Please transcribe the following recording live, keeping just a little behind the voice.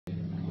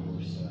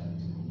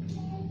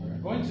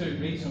We're going to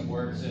read some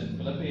words in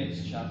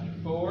Philippians chapter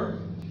 4.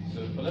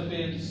 So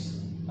Philippians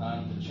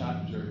and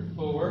chapter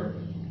 4.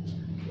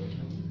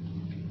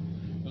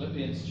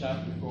 Philippians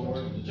chapter 4.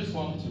 I just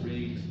want to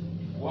read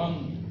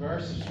one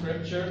verse of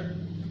Scripture.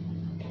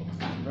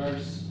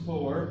 Verse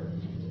 4.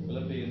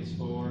 Philippians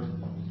 4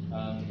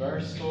 and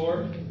verse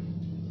 4.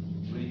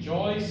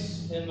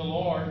 Rejoice in the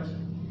Lord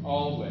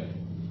always.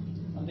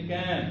 And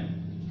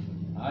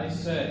again, I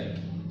say,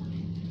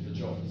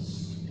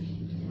 rejoice.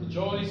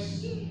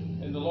 Rejoice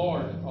in the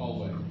Lord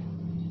always.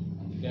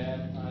 And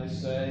again, I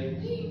say,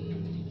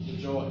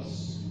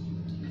 rejoice.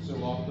 So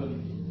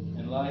often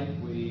in life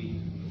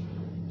we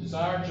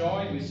desire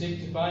joy, we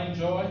seek to find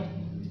joy,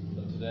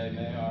 but today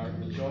may our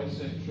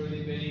rejoicing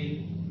truly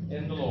be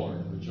in the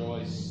Lord.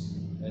 Rejoice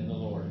in the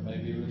Lord. May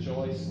we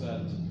rejoice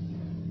that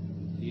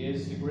He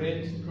is the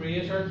great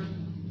Creator.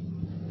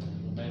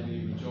 May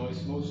we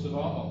rejoice most of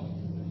all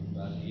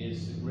that He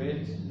is the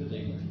great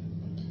Redeemer,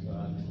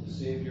 that the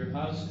Saviour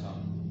has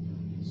come.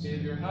 The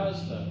Saviour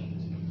has died.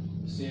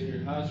 The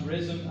Saviour has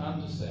risen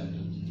and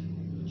descended.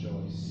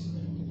 Rejoice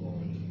in the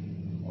Lord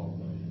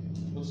always.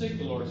 We'll seek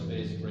the Lord's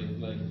face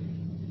briefly.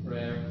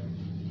 Prayer.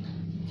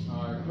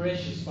 Our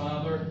gracious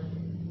Father,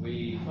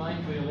 we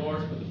thank Thee,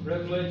 Lord, for the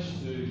privilege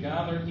to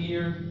gather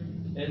here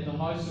in the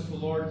house of the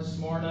Lord this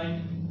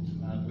morning.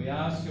 And we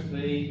ask of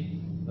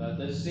Thee that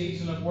this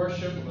season of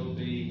worship will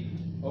be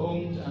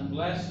owned and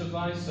blessed of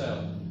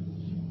Thyself.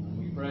 And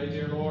we pray,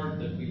 dear Lord,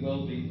 that we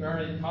will be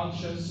very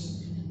conscious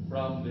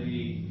from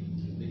the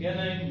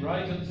beginning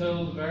right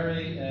until the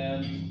very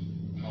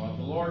end of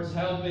the Lord's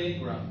help be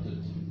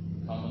granted.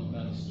 Come and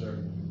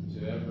minister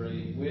to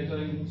every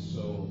waiting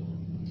soul.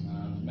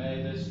 And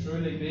may this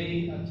truly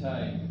be a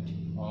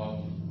time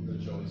of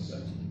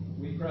rejoicing.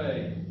 We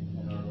pray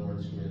in our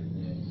Lord's great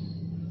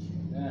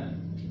name.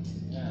 Amen.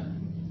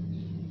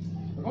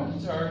 Amen. We're going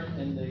to turn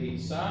in the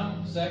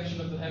Psalm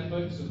section of the hymn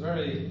book, so the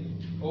very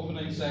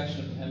opening section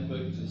of the hymn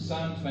book, to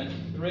Psalm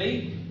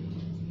 23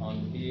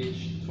 on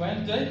page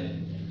 20.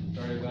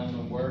 Very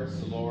well-known words,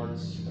 the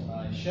Lord's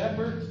my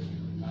shepherd.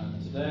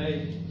 And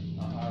today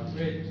our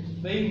great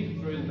theme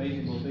through the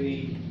meeting will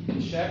be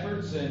the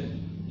shepherds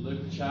in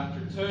Luke chapter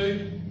 2,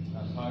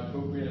 and how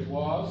appropriate it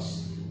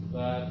was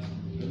that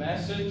the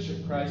message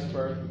of Christ's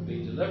birth would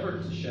be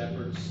delivered to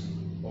shepherds,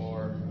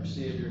 for our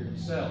Saviour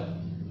Himself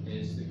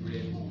is the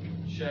great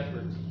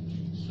shepherd.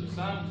 So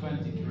Psalm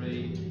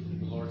 23,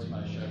 the Lord's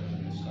my shepherd,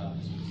 and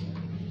stands to say.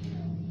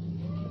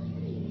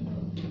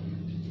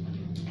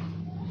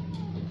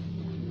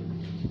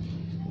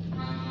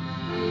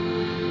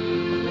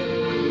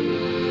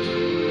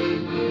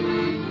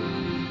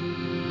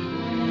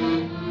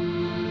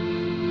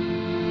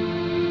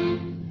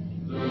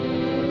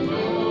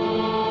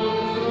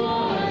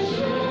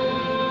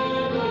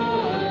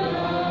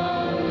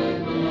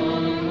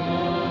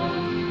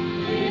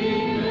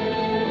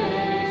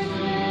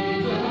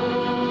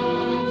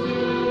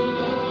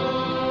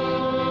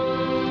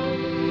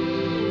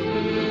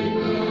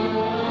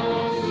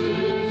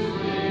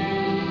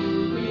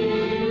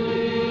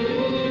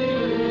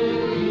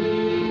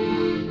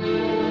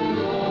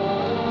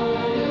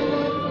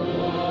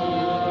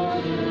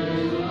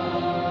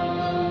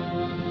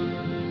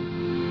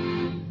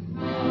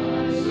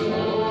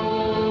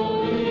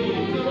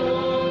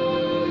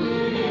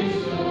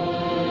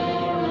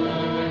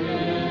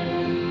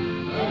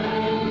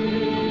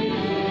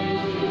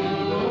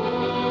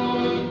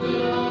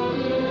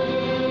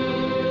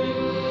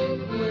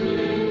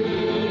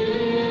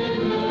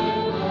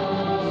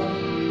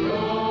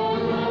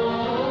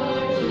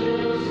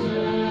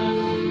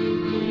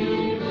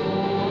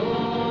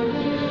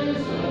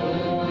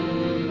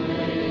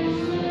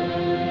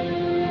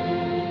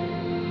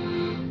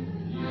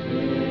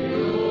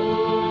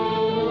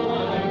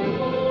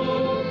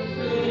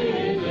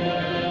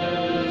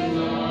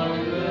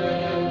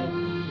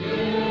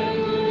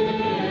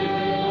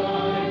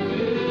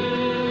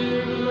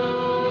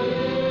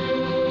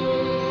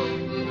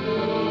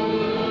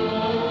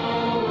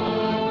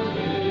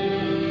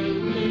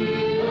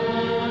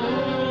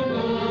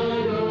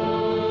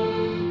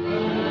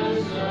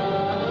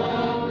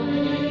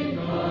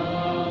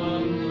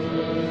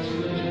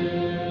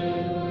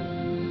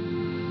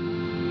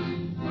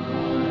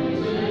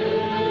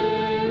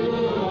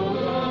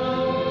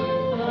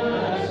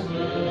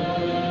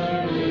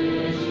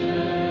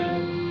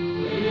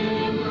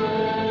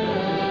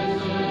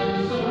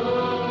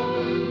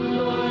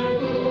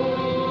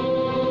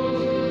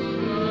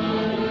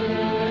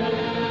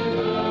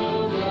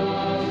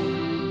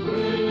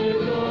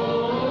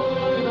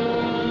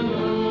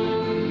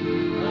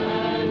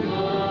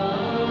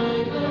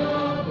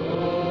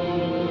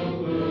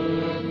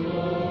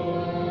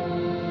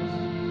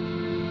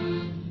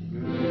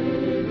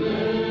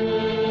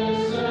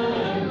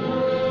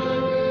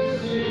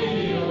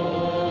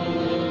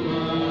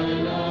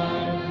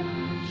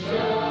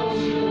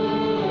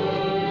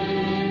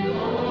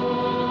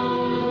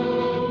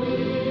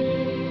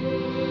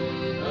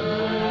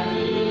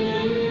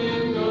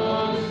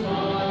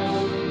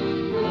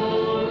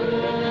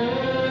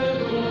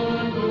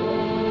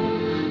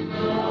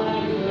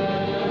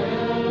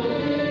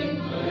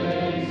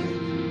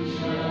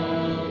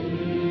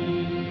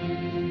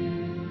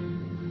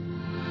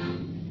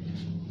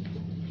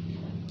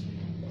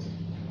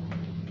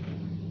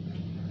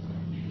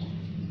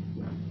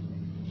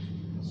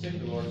 Seek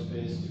the Lord's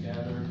face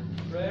together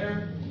in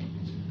prayer.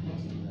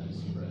 Let's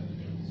pray.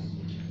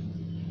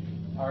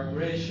 Our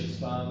gracious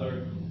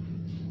Father,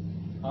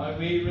 how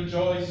we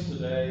rejoice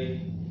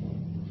today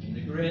in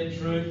the great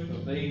truth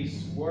of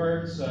these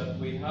words that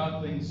we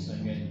have been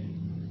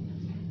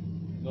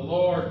singing. The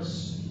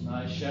Lord's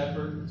my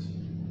shepherd.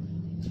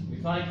 We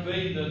thank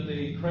Thee that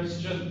the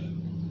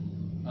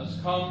Christian has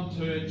come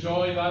to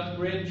enjoy that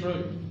great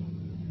truth,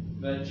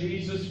 that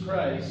Jesus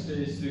Christ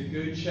is the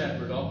good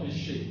shepherd of His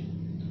sheep.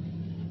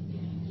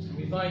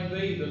 We thank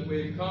Thee that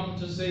we've come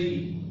to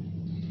see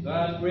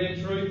that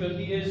great truth, that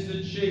He is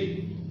the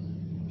chief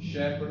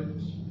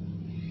shepherd.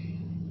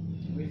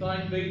 We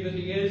thank Thee that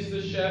He is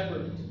the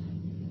shepherd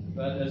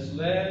that has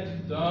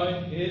laid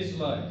down His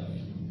life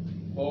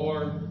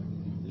for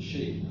the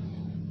sheep.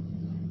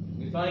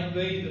 We thank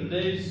Thee that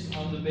it is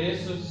on the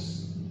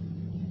basis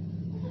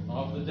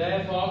of the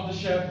death of the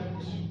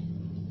shepherd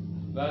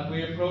that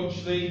we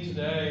approach Thee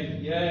today.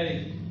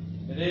 Yea,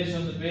 it is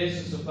on the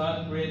basis of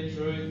that great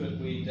truth that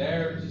we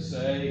dare to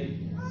say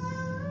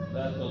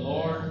that the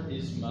Lord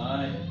is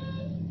my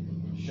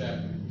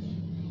shepherd.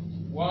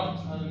 What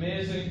an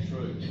amazing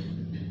truth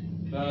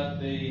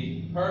that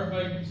the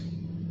perfect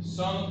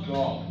Son of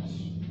God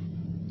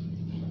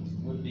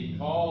would be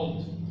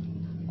called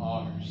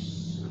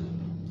ours.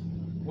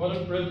 What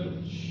a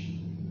privilege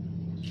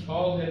to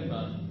call Him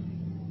man.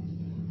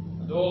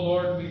 And oh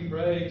Lord, we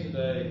pray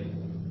today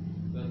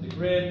that the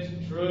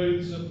great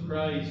truths of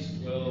Christ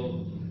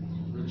will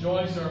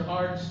rejoice our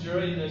hearts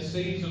during this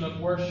season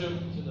of worship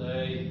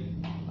today.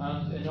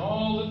 And in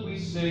all that we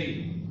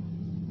see,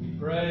 we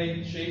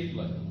pray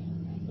chiefly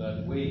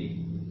that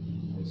we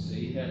will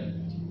see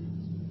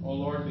Him. O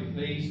Lord, be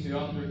pleased to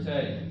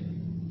undertake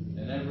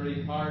in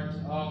every part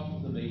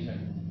of the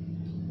meeting.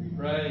 We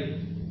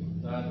pray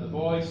that the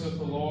voice of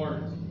the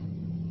Lord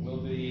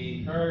will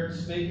be heard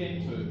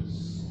speaking to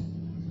us.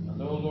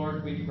 And, O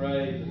Lord, we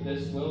pray that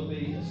this will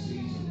be a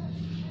season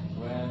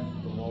when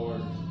the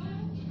Lord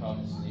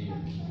comes near.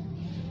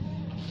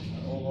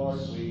 And, O Lord,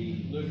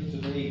 we look to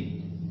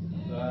Thee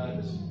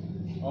that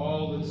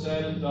all that's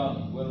said and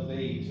done will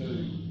be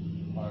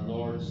to our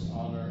Lord's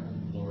honour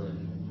and glory.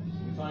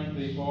 We thank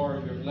Thee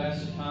for Your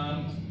blessed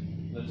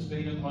hand that's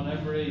been upon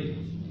every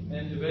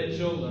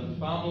individual and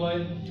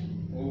family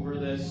over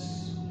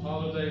this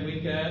holiday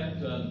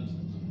weekend, and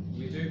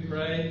we do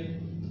pray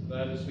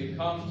that as we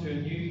come to a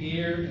new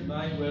year in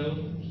Thy will,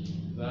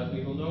 that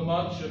we will know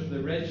much of the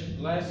rich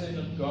blessing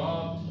of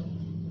God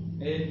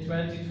in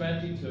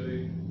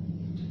 2022.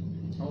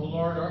 Oh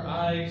Lord, our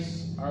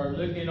eyes are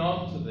looking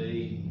up to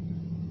Thee,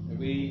 and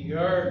we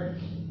yearn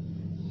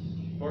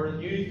for a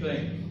new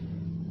thing.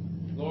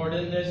 Lord,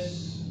 in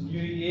this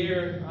new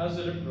year as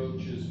it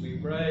approaches, we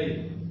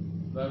pray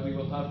that we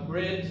will have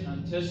great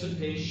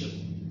anticipation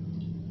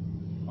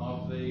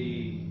of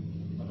a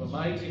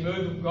mighty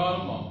move of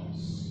God among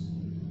us.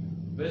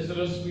 Visit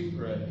us, we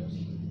pray.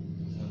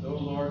 And, O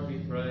Lord, we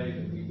pray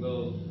that we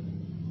will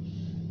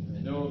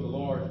know the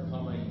Lord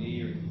coming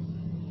near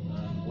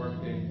and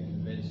working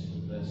in the midst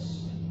of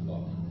this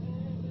flock.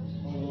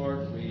 O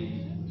Lord,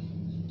 we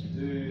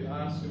do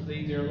ask of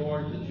Thee, dear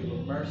Lord, that You will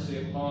have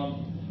mercy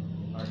upon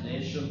our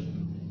nation.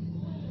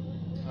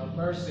 Have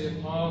mercy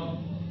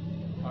upon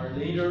our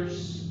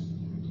leaders.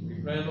 We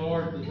pray,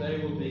 Lord, that they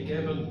will be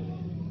given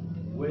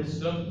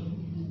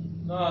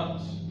wisdom,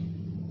 not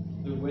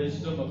the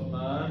wisdom of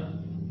man.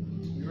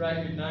 We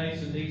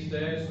recognize in these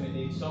days we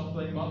need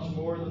something much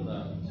more than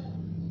that.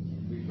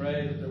 We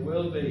pray that there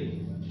will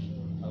be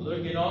a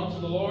looking unto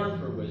the Lord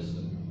for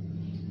wisdom,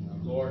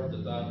 and Lord,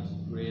 that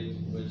great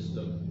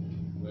wisdom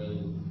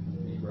will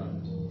be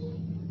granted.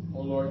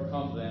 O Lord,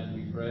 come then,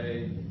 we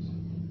pray.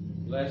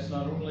 Bless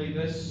not only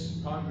this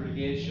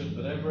congregation,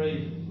 but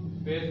every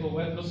faithful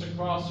witness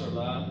across our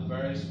land,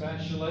 very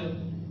especially.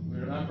 We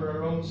remember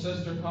our own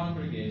sister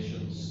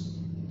congregations,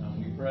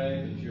 and we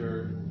pray that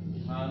Your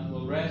hand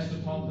will rest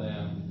upon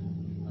them,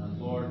 and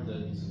Lord,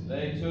 that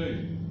they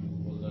too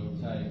will know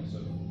times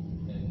of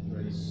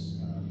increase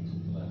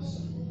and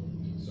blessing.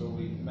 So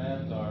we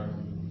commend our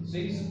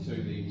season to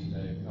Thee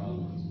today.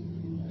 Come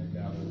and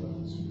gather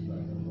with us. We pray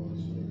our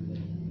Lord's word.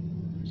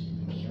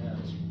 Amen.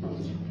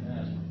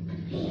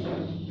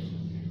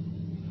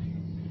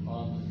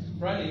 On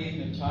Friday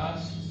evening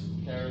past,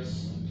 Keris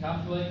and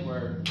Kathleen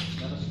were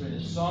ministering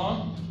in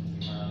song,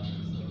 and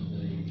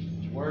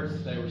the words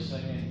that they were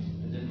singing,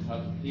 they didn't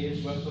have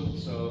page with them,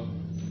 so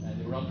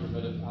they were under a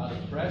bit of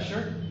added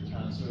pressure,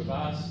 and so we've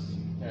asked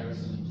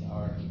Keris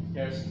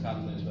and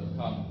Kathleen if they'll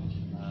come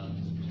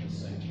and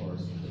sing for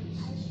us, please,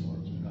 this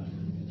morning.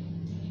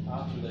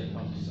 After they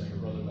come to sing, our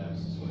brother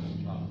Webster is going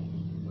to come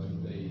with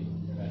the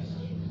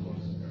message of the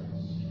Lord's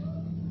Keris.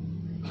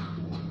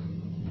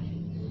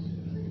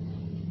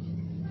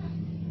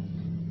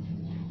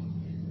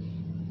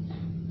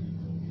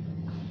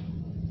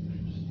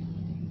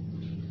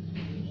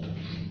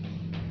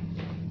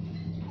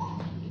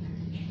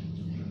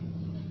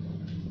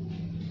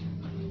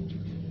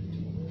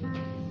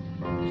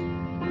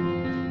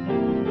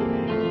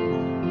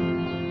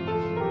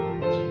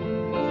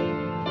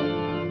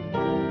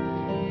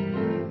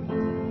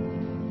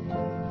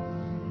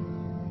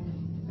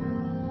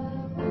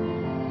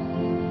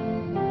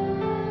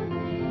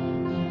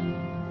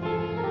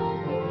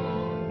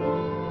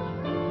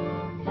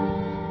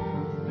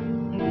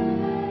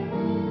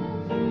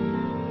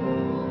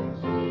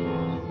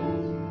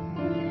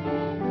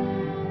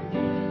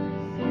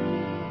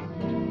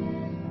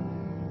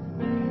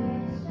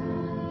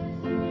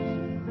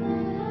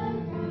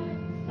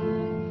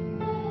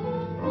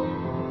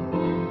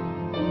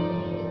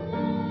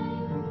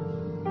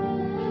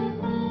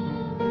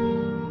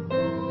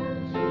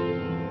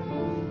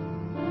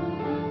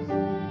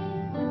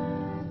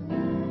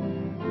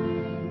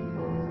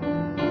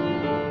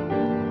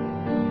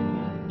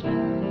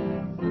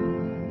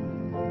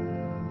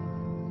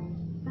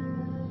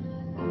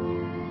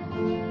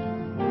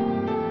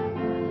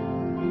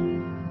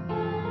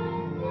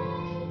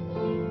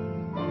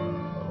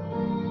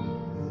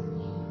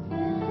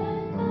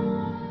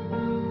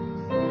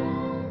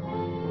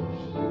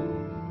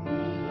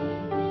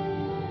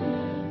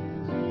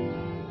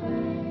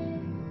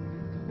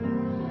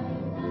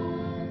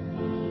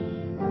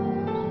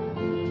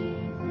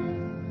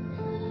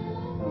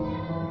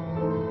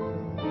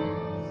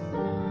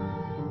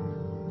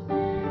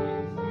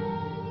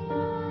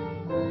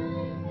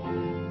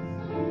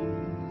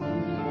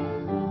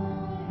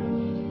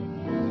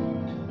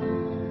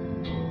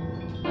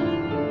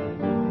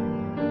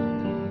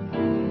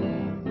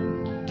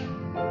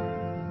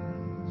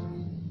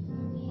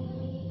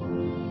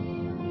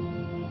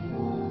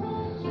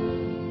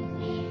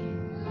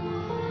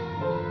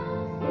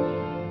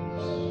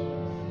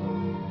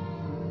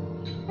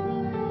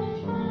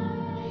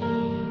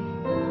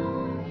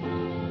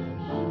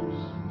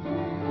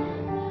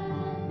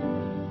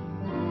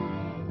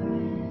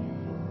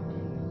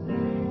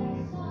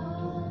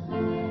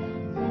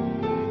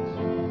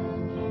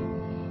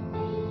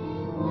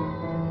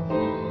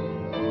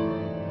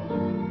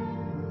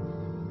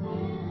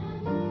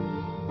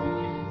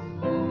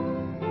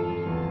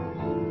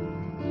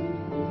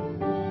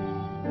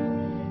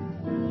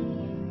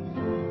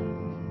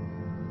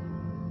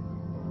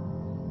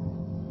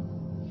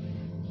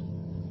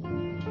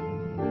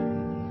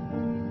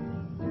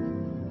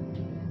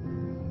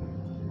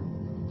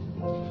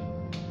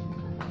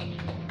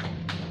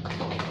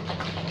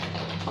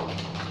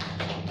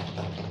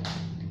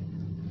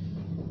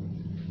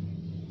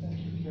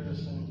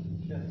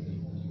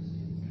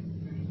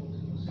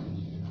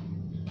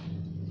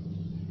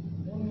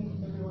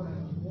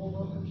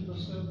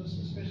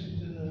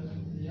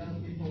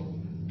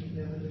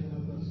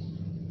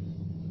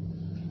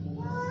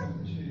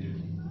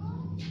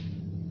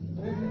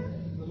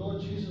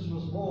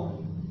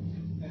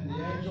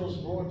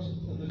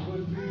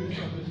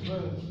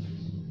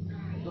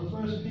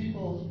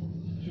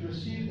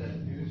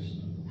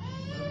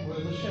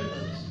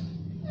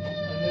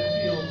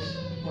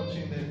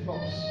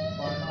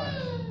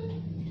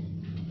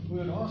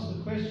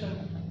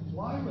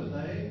 were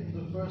they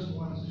the first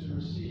ones to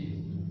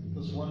receive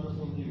this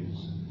wonderful news?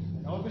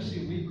 And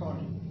obviously we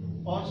can't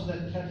answer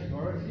that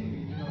categorically.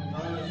 We do not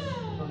know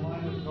the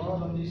mind of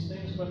God on these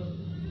things, but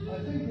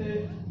I think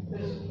there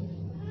is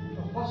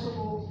a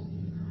possible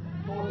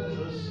thought in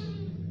this,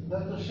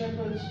 that the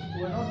shepherds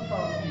were not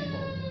proud people.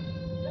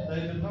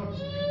 They did not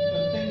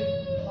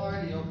think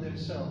highly of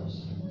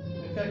themselves.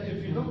 In fact,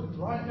 if you look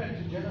right back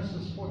to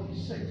Genesis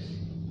 46,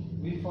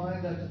 we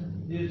find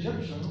that the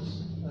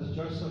Egyptians, as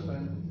Joseph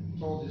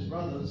told his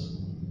brothers,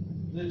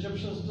 the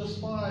Egyptians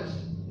despised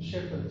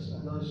shepherds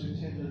and those who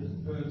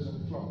tended herds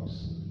and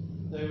flocks.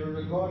 They were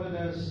regarded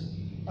as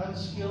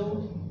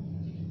unskilled,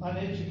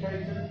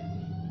 uneducated,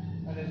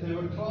 and if there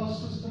were class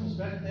systems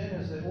back then,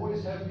 as they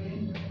always have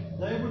been,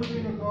 they would have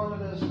been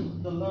regarded as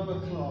the lower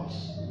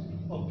class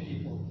of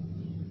people.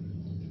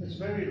 It's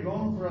very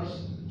wrong for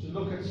us to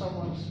look at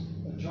someone's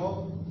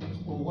job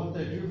or what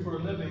they do for a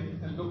living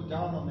and look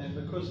down on them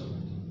because of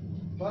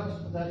it.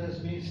 But that has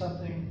been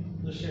something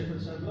the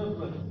shepherds have lived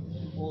with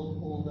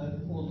all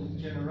the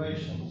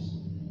generations.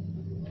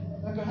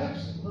 And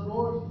perhaps the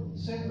Lord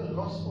sent the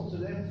gospel to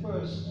them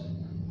first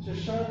to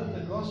show that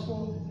the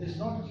gospel is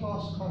not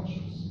class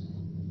conscious.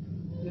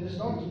 It is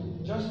not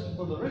just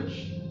for the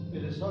rich,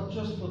 it is not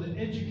just for the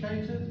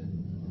educated,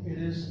 it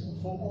is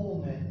for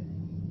all men.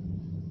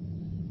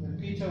 When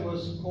Peter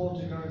was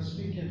called to go and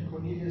speak in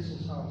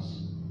Cornelius'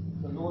 house,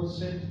 the Lord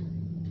said,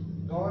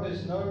 God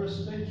is no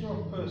respecter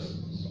of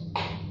persons.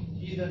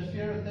 He that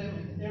feareth them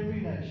in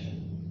every nation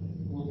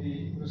will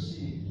be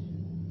received.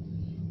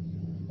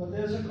 But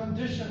there's a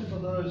condition for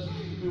those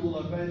who will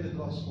obey the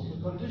gospel.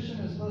 The condition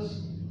is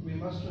this: we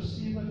must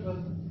receive it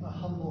with a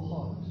humble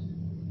heart.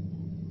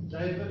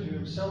 David, who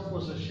himself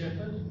was a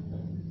shepherd,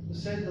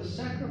 said the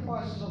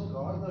sacrifices of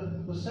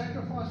God, the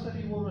sacrifice that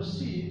he will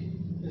receive,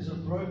 is a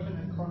broken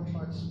and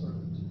contrite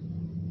spirit,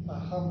 a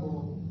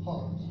humble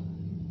heart.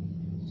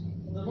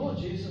 And the Lord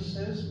Jesus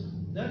says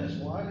that is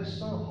why it is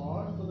so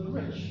hard for the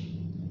rich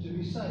to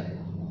be saved.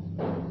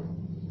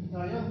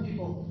 Now, young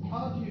people,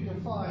 how do you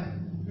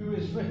define who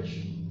is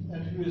rich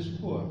and who is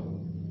poor?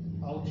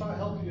 I will try to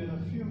help you in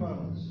a few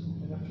moments,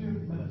 in a few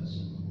minutes.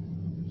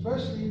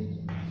 Firstly,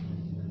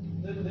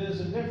 there's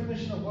a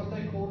definition of what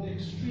they call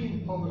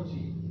extreme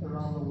poverty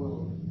around the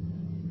world.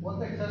 What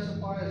they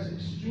classify as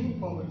extreme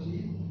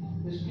poverty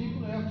is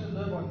people who have to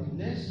live on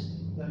less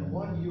than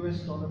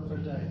 $1 per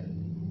day.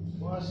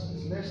 For us,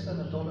 it's less than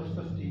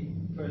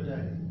 $1.50 per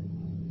day.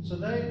 So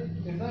if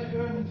they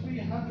earn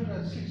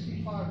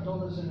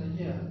 $365 in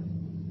a year,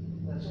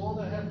 that's all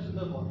they have to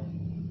live on.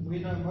 We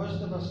know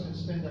most of us can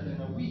spend that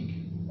in a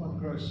week on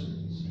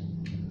groceries.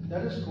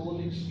 That is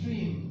called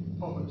extreme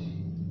poverty.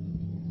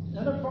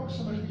 And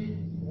approximately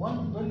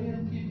 1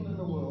 billion people in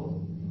the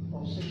world,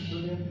 of 6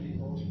 billion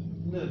people,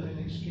 live in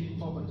extreme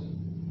poverty.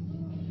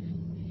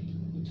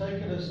 To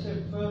take it a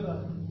step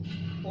further,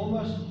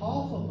 almost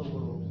half of the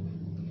world,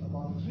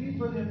 about 3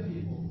 billion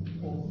people,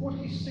 or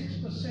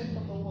 46%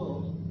 of the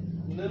world,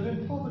 live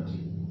in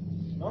poverty.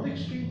 Not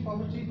extreme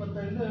poverty, but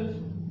they live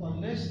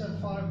on less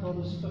than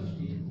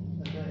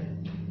 $5.50 a day.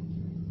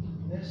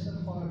 Less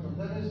than $5.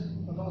 That is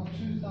about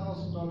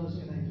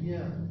 $2,000 in a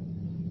year.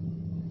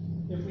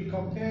 If we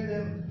compare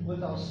them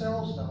with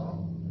ourselves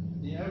now,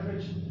 the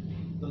average,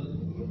 the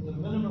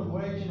minimum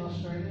wage in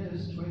Australia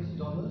is $20,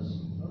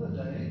 not a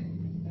day,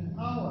 an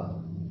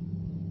hour.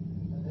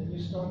 And then you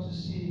start to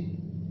see,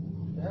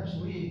 perhaps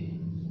we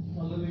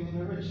are living in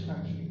a rich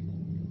country.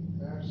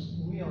 Perhaps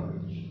we are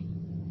rich.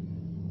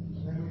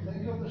 And when we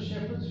think of the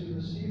shepherds who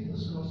received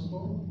this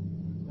gospel,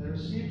 they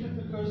received it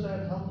because they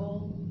had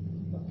humble,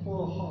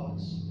 poor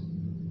hearts.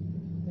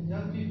 And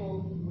young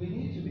people, we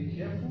need to be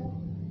careful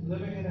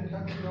living in a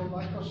country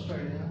like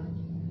Australia,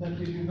 that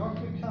we do not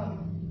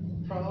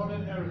become proud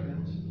and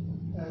arrogant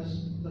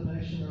as the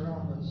nation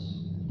around us,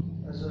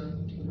 as a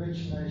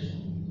rich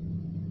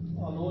nation.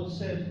 Our Lord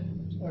said,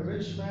 a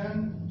rich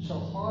man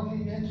shall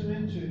hardly enter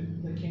into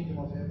the kingdom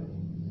of heaven.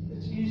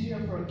 It's easier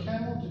for a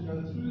camel to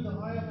go through the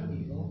eye of an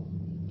eagle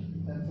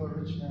than for a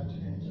rich man to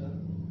enter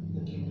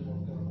the kingdom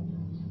of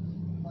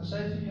God. I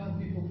say to young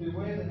people,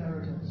 beware the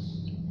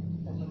arrogance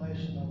of the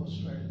nation of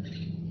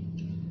Australia.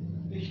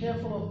 Be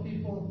careful of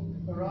people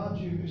around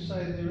you who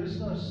say there is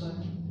no sin.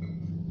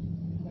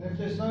 And if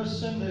there's no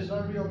sin, there's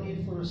no real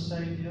need for a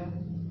Savior.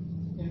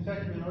 In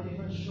fact, we're not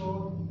even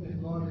sure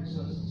if God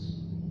exists.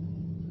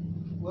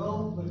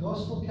 Well, the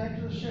gospel came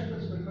to the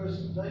shepherds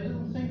because they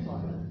didn't think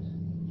like that.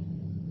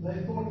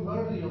 They thought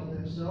lowly of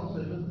themselves.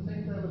 They didn't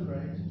think they were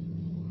great.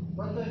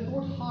 But they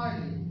thought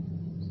highly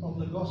of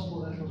the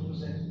gospel that was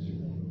presented to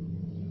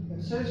them.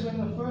 It says when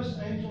the first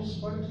angel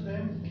spoke to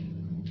them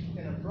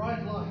in a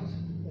bright light,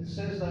 it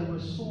says they were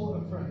sore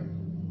afraid.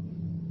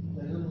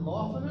 They didn't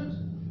laugh at it.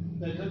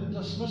 They didn't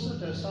dismiss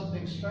it as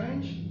something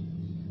strange.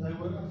 They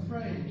were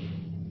afraid.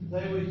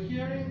 They were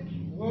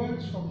hearing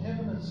words from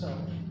heaven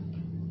itself.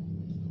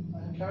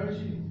 I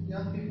encourage you,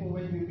 young people,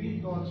 when you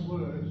read God's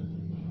word,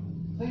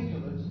 think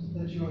of it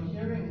that you are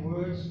hearing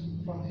words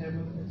from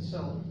heaven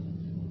itself.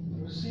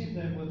 Receive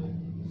them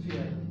with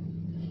fear.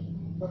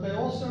 But they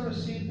also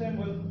receive them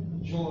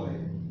with joy.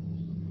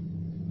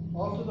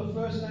 After the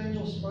first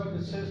angel spoke,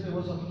 it says there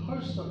was a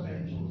host of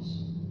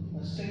angels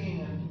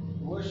singing and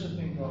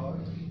worshipping God.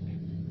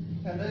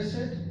 And they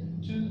said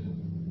to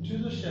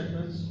the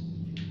shepherds,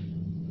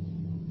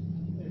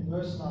 in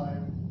verse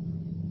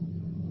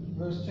 9,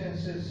 verse 10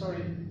 says,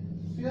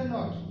 fear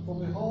not, for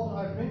behold,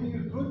 I bring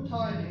you good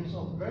tidings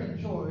of great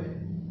joy,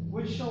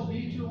 which shall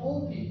be to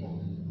all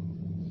people.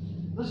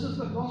 This is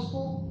the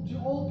gospel to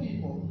all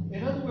people.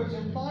 In other words,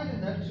 implied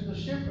in that to the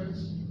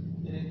shepherds,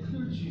 it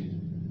includes you.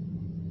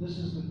 This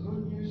is the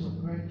good news of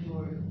great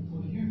joy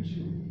for you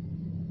too.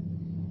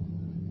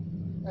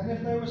 And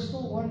if they were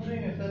still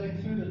wondering if that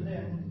included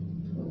them,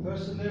 in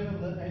verse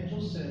 11 the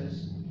angel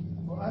says,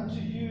 for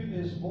unto you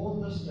is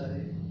born this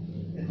day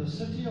in the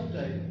city of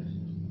David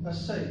a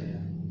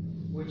Saviour,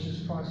 which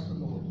is Christ the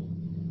Lord.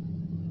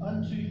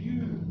 Unto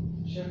you,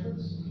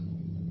 shepherds,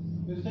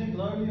 who think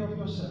lowly of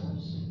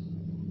yourselves,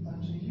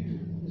 unto you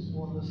is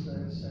born this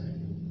day a Saviour.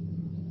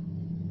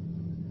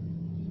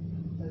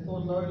 They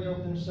thought lowly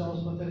of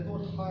themselves, but they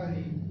thought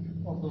highly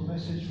of the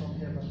message from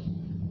heaven.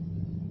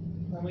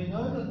 And we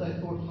know that they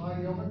thought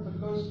highly of it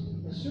because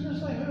as soon as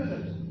they heard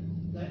it,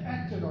 they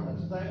acted on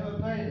it, they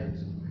obeyed it.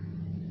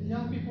 The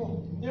young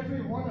people,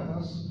 every one of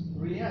us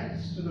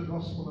reacts to the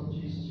gospel of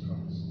Jesus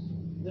Christ.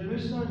 There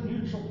is no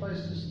neutral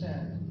place to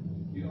stand.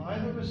 You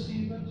either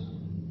receive it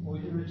or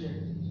you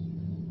reject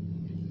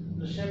it.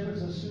 The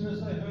shepherds, as soon as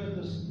they heard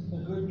the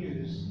good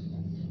news,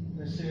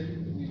 they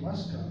said, we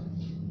must go.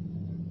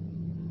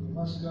 We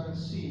must go and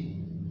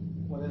see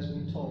what has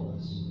been told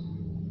us.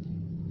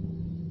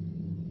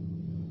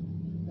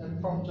 And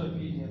prompt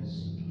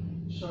obedience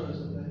shows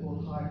that they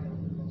thought highly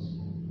of the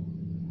gospel.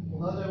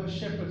 Although they were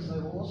shepherds, they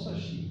were also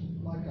sheep,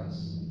 like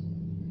us.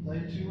 They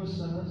too were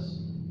sinners.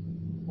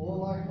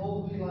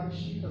 All we like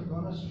sheep have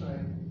gone astray,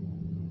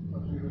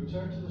 but we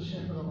return to the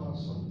shepherd of our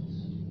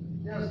souls.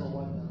 Here's the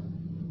wonder,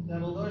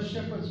 that although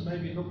shepherds may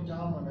be looked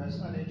down on as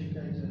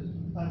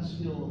uneducated,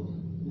 unskilled,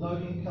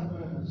 low-income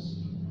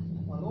earners,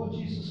 our Lord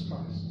Jesus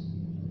Christ,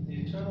 the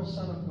eternal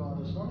Son of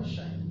God, is not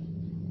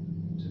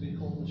ashamed to be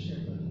called the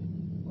shepherd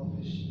of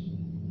his sheep.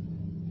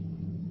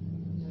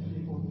 When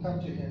people come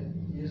to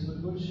him, he is the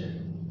good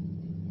shepherd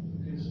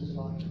who gives his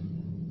life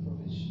for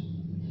his sheep.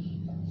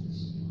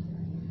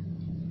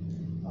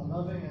 Our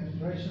loving and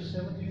gracious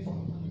Heavenly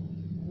Father,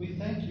 we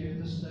thank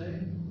you this day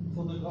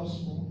for the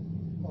gospel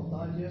of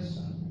thy dear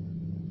Son.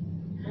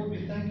 Lord,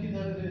 we thank you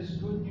that it is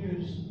good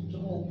news to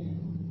all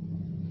people.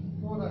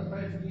 Lord, I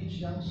pray for each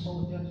young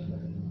soul here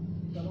today,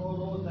 that, oh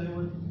Lord, they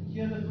would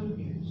hear the good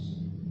news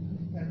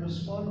and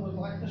respond with,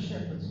 like the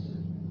shepherds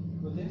did,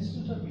 with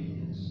instant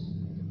obedience,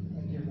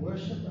 and give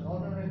worship and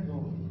honor and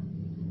glory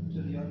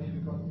to the only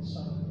begotten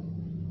Son of God.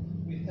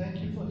 We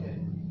thank you for him,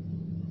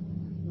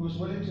 who was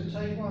willing to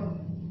take on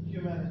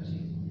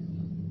humanity,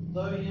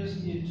 though he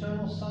is the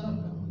eternal Son of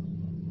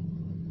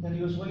God, and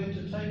he was willing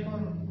to take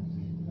on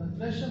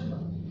flesh and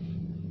blood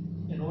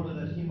in order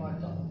that he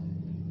might die,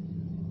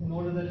 in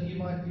order that he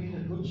might be the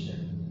good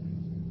shepherd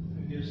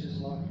who gives his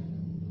life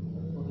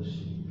for the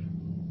sheep.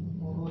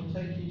 Oh Lord,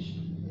 take each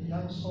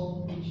young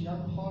soul, each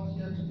young heart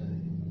here today,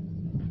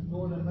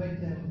 Lord, and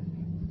make them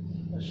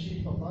a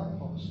sheep of thy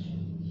pasture.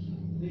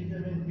 Lead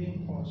them in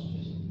green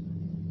pastures,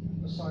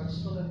 beside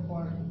still and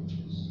quiet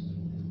waters.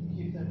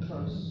 Keep them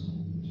close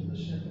to the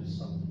shepherd's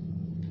son.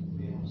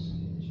 We ask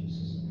in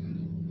Jesus'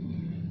 name.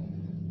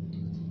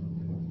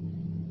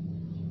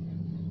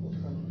 We'll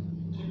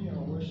continue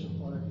our worship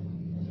by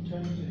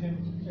turning to hymn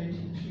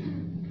 82.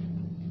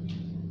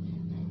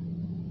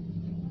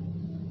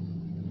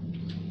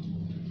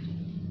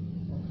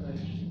 On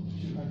page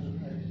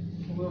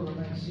 208. We'll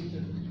remain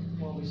seated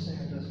while we sing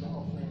it as the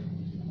offering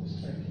is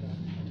taken up.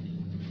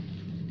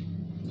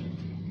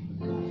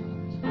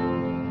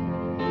 Thank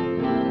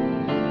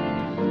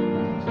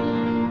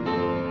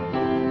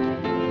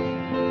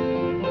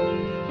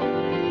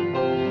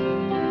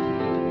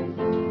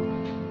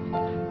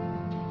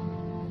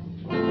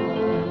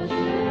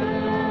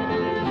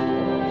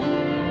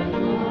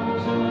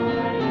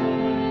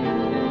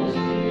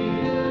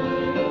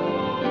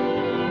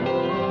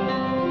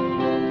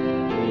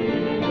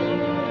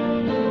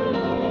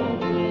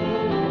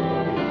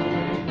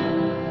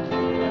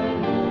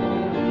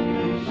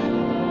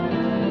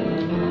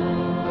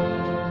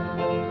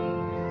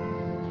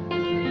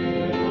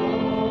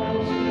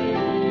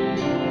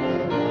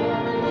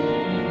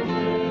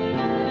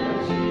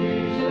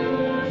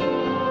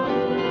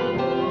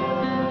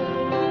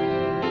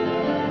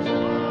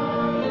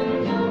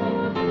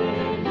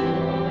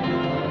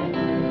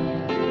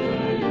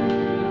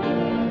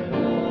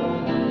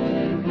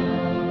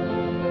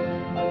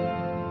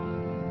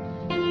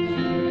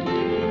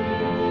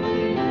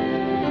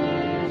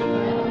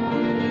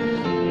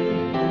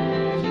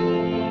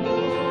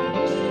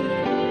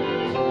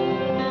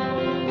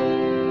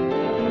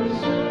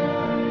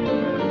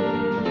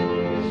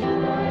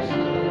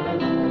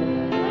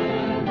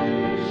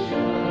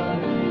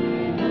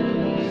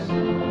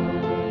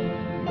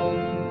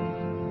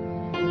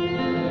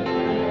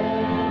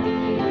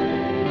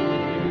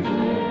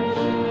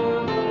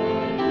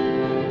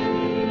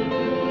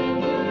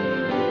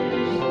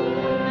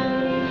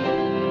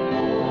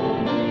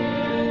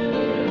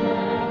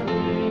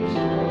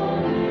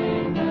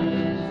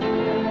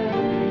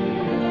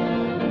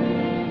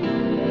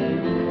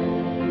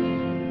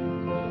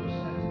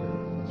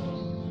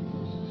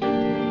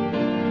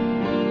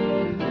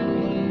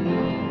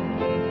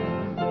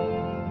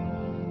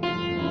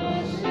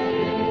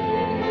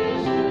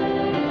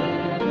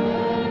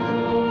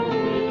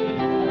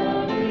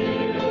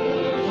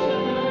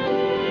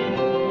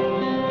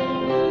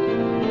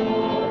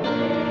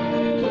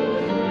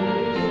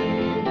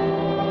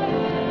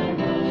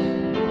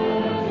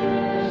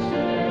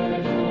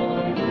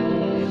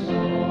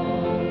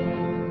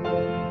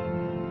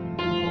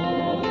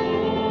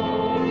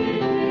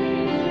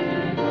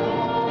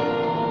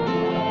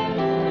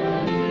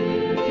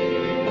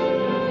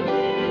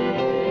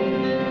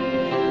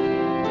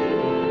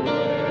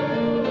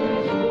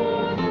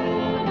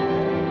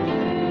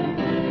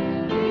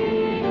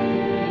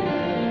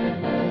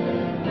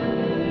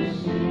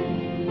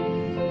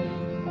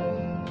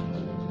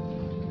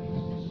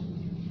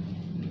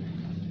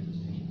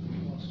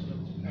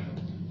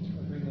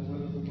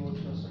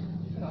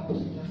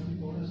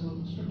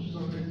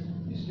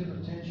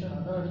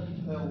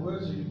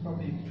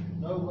probably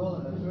know well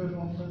and have heard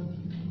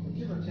often, but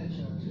give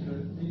attention to the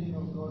reading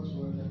of God's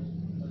word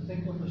and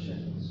think of the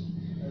shepherds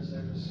as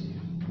they receive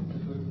the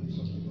good news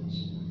of the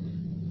gospel.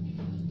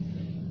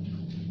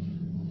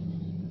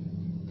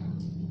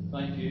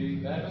 Thank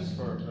you, Bevis,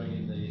 for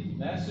bringing the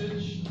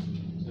message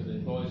to the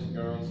boys and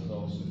girls, and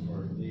also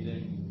for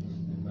leading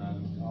in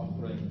that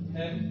offering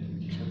hymn.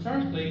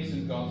 Turn please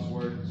in God's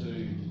word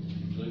to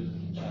Luke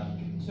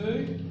chapter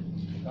 2,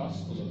 the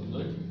Gospel of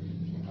Luke,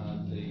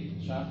 and the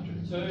chapter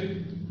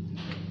 2.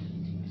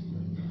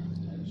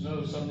 There's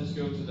no Sunday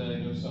school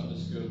today, no Sunday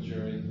school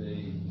during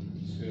the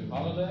school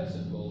holidays.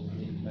 It will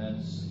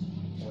recommence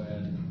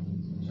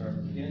when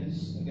term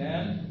begins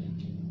again.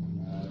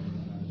 I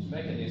was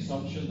making the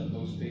assumption that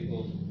most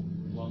people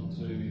want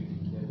to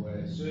get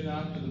away soon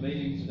after the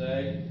meeting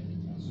today,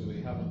 so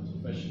we haven't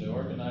officially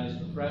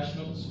organised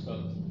refreshments,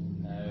 but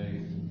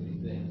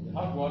the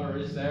hot water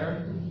is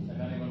there. If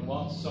anyone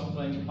wants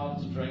something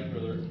hot to drink, or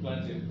there are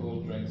plenty of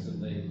cold drinks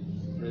in the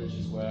fridge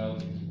as well.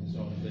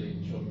 So if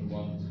the children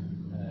want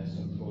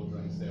some cold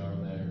drinks, they are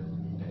there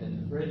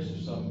in the fridge.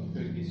 There's some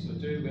cookies, so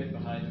do wait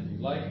behind if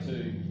you'd like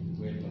to.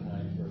 Wait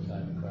behind for a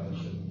time of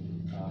fellowship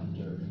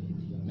after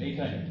the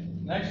meeting.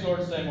 Next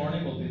Lord's Day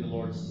morning will be the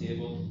Lord's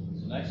table.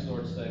 So next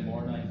Lord's Day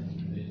morning,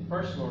 the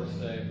first Lord's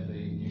Day of the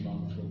new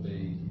month, will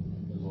be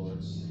the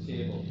Lord's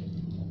table.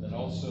 And then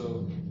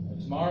also,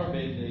 tomorrow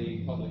being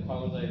the public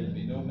holiday, there will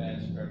be no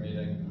men's prayer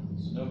meeting.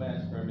 So no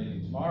men's prayer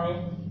meeting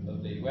tomorrow,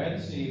 but the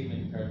Wednesday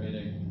evening prayer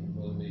meeting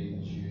will be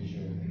as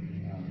usual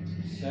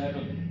at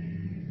 7.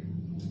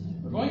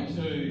 We're going to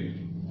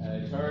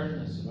turn,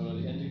 as I've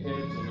already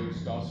indicated, to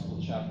Luke's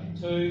Gospel chapter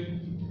 2.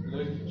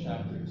 Luke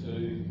chapter 2,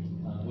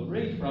 and we'll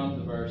read from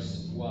the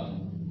verse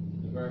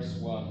 1. The verse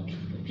 1.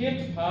 It came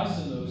to pass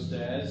in those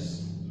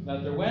days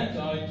that there went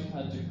out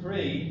a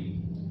decree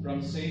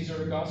from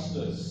Caesar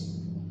Augustus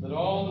that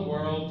all the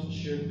world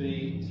should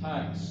be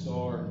taxed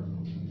or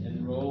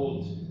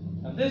enrolled.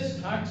 And this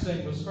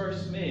taxing was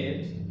first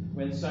made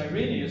when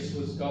Cyrenius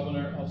was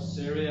governor of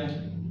Syria.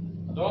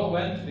 And all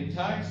went to be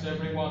taxed,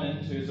 every one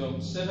into his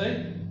own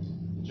city.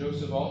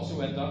 Joseph also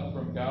went up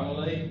from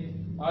Galilee,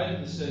 out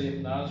of the city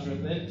of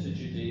Nazareth into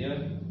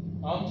Judea,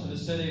 unto the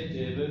city of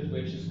David,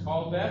 which is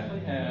called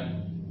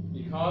Bethlehem,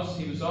 because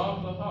he was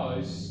of the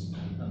house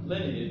and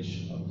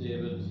lineage of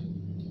David,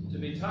 to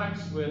be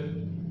taxed with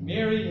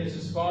Mary his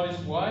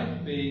espoused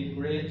wife, being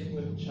great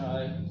with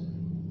child.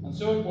 And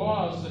so it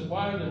was that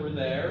while they were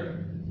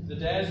there, the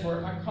days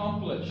were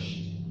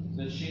accomplished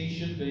that she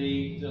should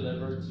be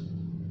delivered.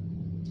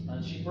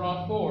 And she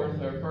brought forth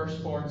her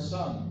firstborn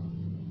son,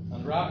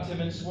 and wrapped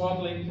him in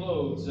swaddling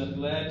clothes,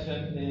 and laid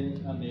him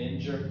in a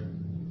manger,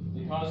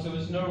 because there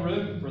was no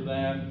room for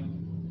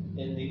them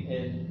in the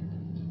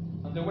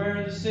inn. And they were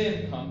in the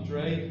same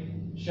country,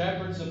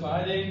 shepherds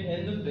abiding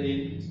in the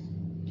field,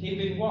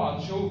 keeping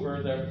watch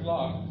over their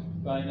flock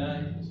by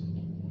night.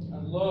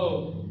 And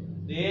lo,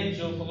 the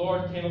angel of the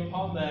Lord came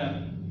upon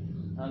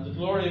them, and the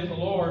glory of the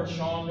Lord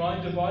shone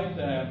round about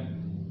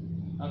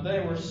them, and they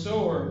were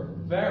sore,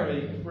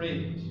 very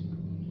afraid.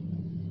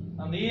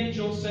 And the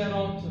angel said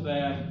unto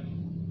them,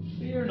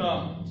 Fear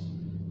not,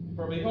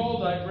 for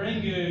behold, I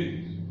bring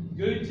you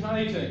good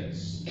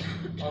tidings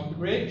of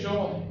great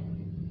joy,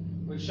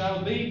 which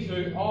shall be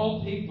to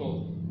all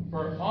people.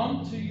 For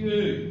unto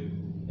you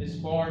is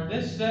born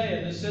this day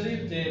in the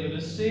city of David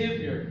a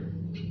Saviour,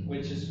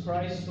 which is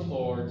Christ the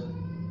Lord.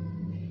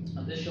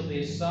 And this shall be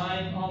a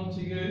sign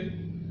unto you.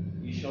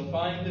 You shall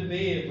find the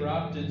babe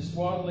wrapped in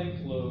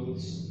swaddling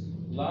clothes,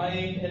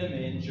 lying in a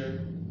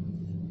manger.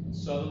 And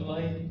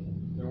suddenly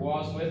there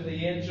was with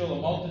the angel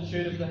a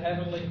multitude of the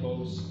heavenly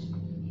host,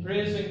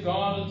 praising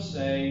God and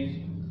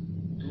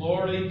saying,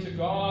 Glory to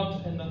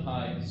God in the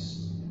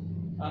highest,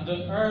 and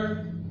on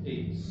earth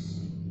peace,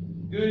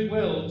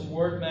 goodwill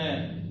toward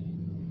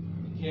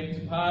men. It came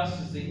to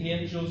pass, as the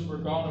angels were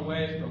gone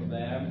away from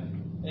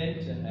them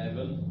into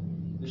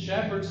heaven, the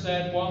shepherds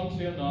said one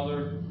to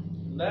another,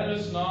 Let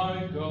us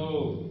now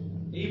go,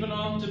 even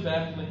unto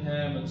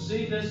Bethlehem, and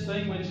see this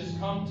thing which is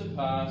come to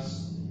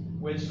pass,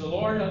 which the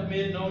Lord hath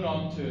made known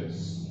unto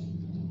us.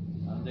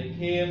 And they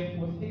came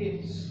with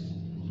haste,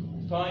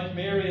 and found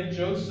Mary and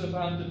Joseph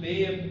and the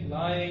babe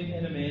lying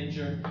in a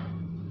manger.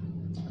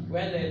 And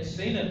when they had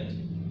seen it,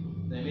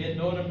 they made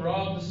known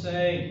abroad the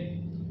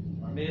saying,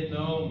 or made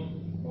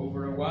known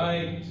over a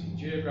wide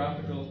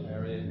geographical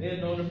area, made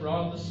known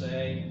abroad the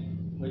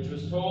saying, which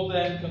was told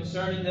them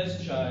concerning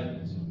this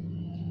child.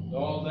 And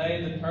all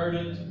they that heard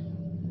it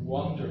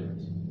wondered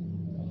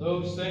at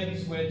those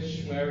things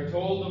which were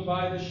told them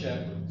by the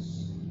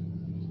shepherds.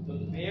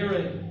 But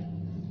Mary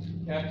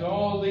kept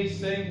all these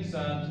things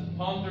and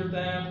pondered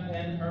them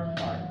in her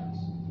heart.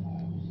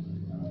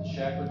 And the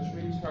shepherds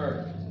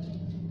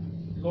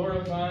returned,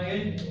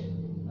 glorifying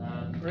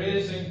and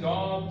praising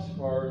God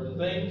for the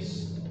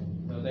things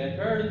that they had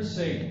heard and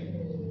seen,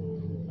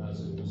 as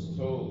it was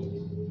told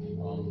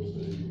unto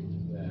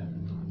them.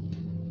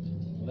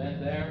 We'll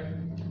end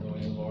there,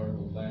 knowing the Lord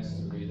will bless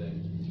the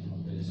reading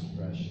of His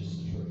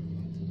precious truth.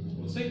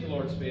 We'll seek the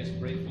Lord's face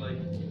briefly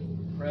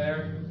in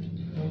prayer.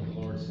 the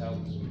Lord's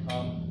help as we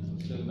come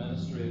to the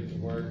ministry of the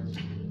Word.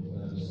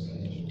 Let us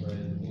each pray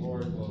that the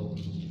Lord will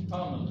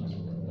come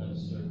and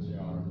minister to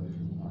our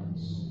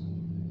hearts.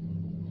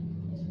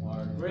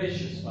 Our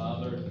gracious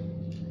Father,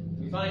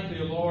 we thank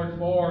Thee, O Lord,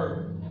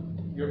 for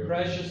Your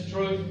precious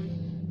truth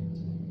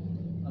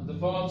and the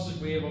thoughts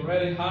that we have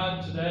already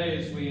had today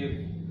as we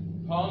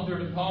have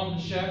pondered upon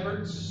the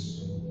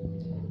shepherds.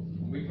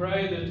 And we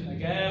pray that,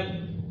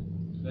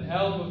 again, the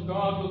help of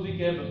God will be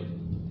given.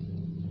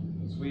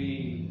 As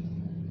we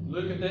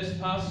look at this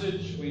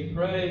passage, we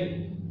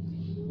pray,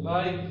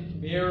 like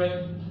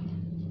Mary,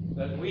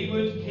 that we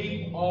would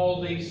keep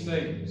all these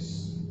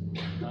things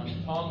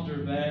and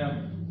ponder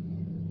them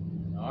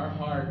in our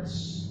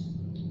hearts.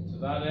 To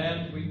that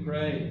end, we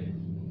pray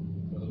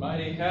for the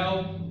mighty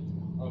help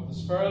of the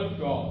Spirit of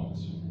God.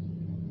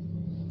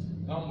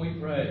 Come, we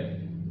pray,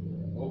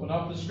 open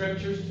up the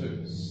Scriptures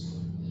to us,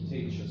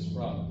 teach us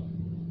from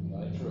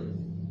Thy truth.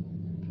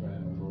 Pray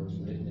in the Lord's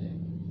great name.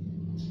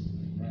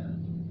 Amen.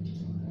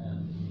 Amen.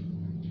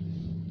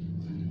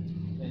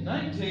 In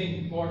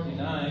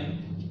 1949,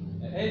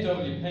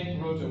 A.W.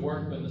 Pink wrote a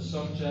work on the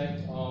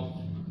subject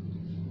of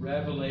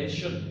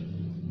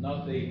Revelation.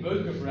 Not the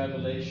book of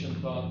Revelation,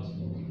 but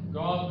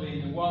God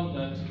being the one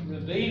that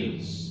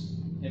reveals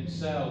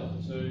Himself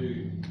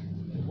to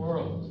the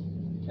world.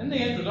 In the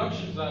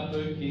introduction to that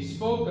book, he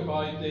spoke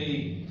about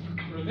the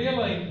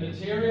prevailing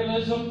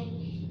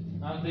materialism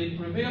and the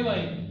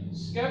prevailing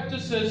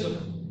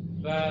skepticism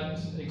that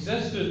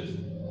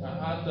existed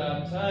at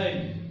that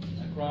time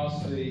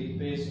across the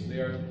face of the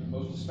earth,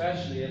 most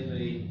especially in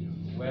the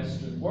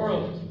Western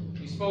world.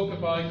 He spoke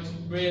about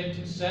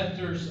great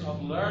centres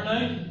of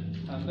learning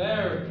and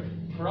their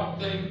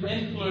corrupting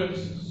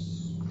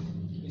influences.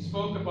 He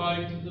spoke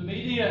about the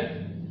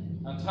media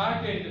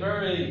attacking the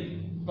very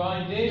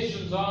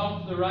foundations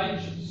of the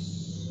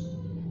righteous.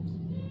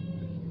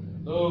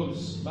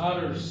 Those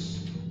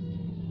matters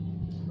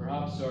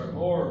perhaps are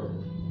more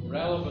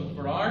relevant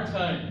for our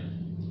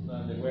time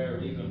than they were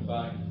even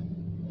back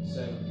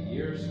 70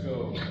 years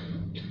ago.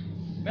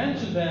 He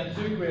mentioned then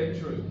two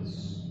great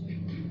truths.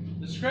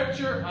 The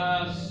Scripture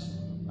as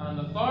an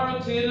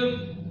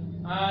authoritative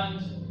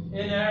and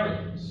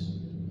inerrant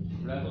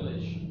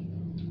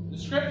revelation. The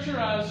Scripture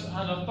as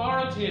an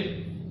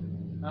authoritative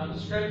and the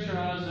Scripture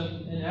as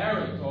an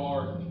inerrant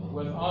or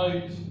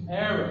without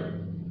error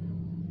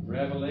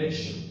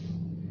revelation.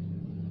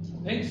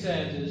 Pink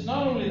says it is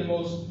not only the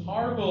most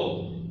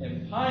horrible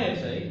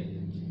impiety,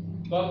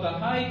 but the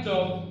height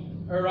of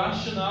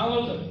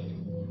irrationality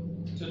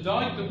to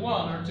doubt the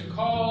one or to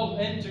call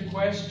into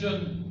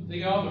question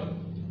the other.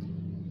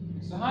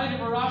 It's the height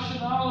of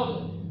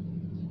irrationality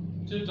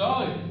to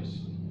doubt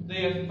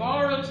the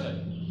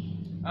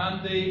authority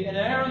and the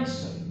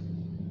inerrancy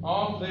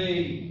of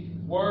the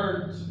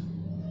Word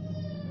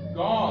of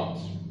God.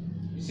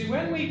 You see,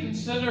 when we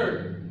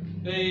consider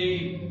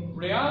the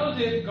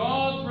reality of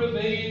God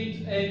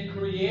revealed in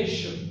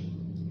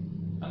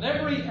creation and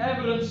every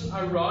evidence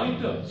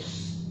around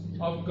us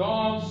of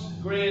God's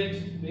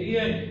great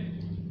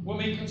being, when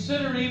we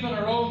consider even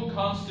our own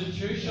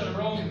constitution,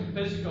 our own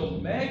physical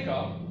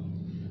makeup,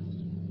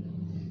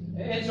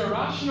 it's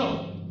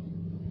irrational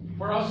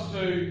for us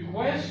to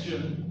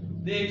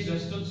question the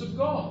existence of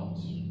God.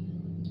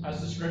 As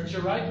the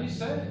Scripture rightly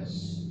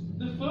says,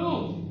 the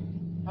fool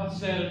hath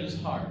said in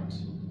his heart,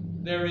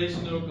 there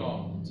is no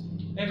God.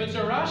 If it's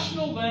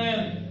irrational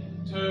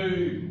then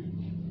to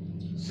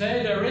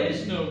say there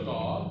is no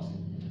God,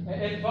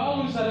 it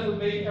follows that it would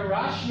be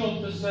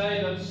irrational to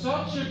say that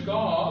such a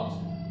God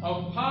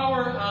of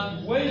power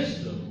and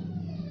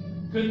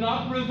wisdom could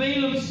not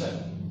reveal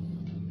Himself.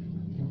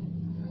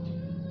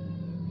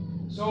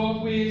 So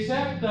if we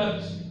accept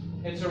that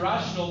it's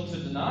irrational to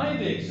deny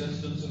the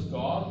existence of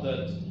God,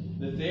 that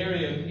the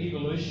theory of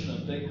evolution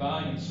and Big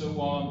Bang and so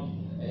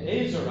on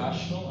is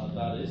irrational, and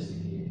that is the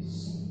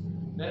case,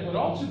 then it would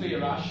also be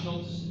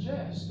irrational to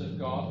suggest that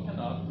God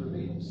cannot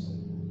reveal Himself.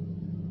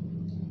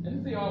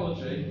 In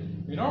theology,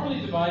 we normally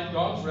divide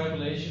God's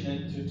revelation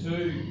into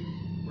two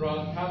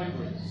broad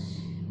categories.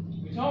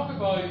 We talk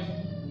about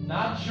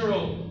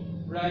natural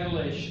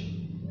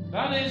revelation.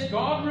 That is,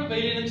 God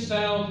revealing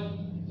Himself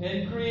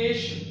in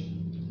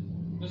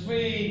creation. As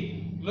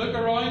we look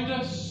around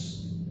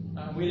us,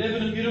 and we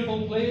live in a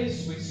beautiful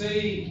place, we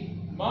see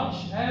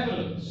much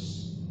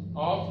evidence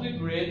of the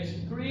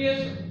great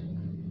Creator.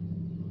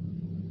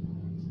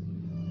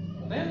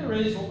 And then there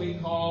is what we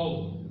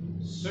call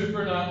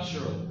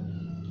supernatural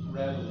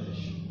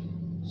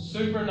revelation.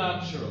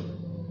 Supernatural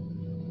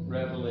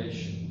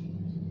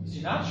revelation.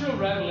 See, natural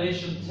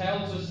revelation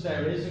tells us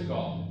there is a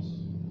God.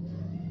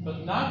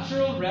 But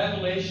natural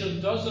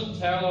revelation doesn't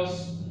tell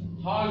us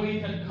how we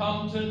can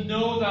come to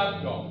know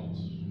that God.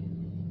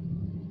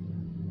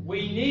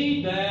 We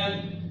need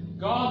then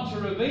God to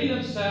reveal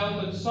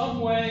Himself in some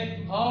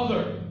way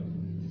other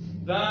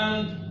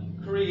than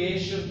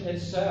creation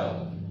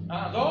itself.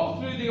 And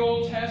all through the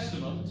Old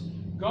Testament,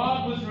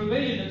 God was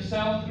revealing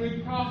Himself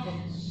through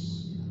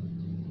prophets.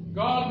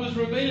 God was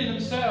revealing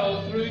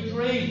Himself through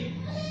dreams,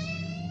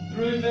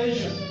 through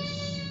visions.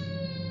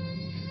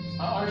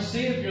 Our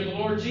Saviour, the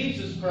Lord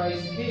Jesus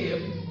Christ,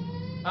 came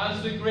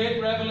as the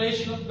great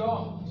revelation of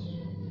God.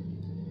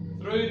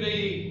 Through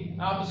the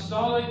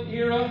apostolic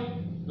era,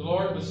 the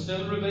Lord was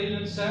still revealing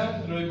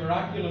Himself through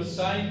miraculous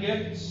sign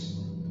gifts,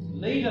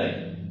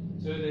 leading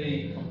to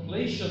the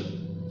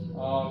completion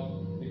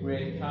of the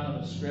great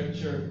canon of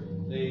Scripture,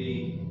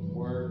 the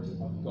Word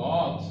of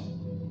God.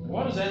 And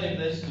what has any of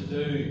this to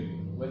do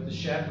with the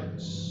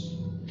shepherds?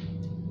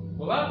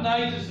 Well, that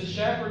night as the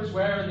shepherds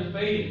were in the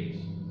field,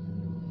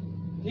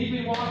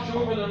 keeping watch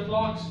over their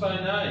flocks by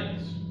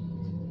night,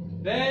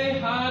 they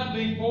had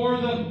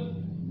before them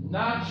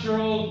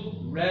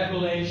natural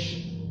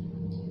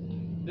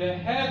revelation. The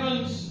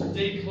heavens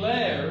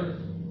declare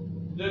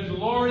the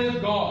glory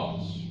of God.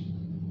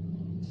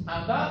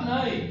 And that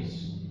night,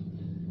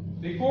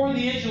 before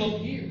the angel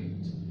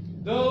appeared,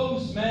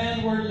 those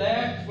men were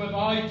left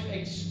without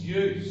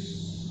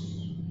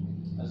excuse,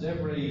 as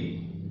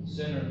every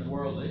sinner in the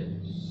world is.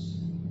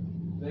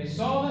 They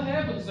saw the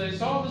heavens, they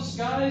saw the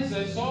skies,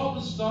 they saw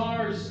the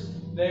stars.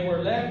 They were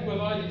left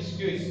without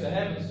excuse. The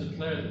heavens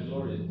declared the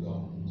glory of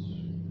God.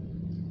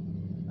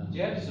 And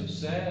yet, as I've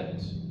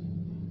said,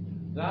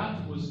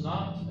 that was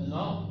not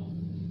enough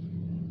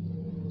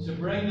to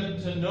bring them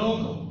to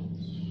know God.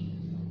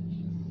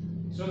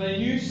 So they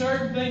knew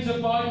certain things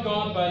about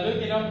God by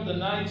looking up at the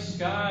night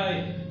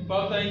sky,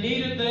 but they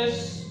needed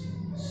this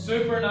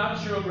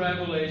supernatural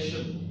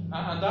revelation.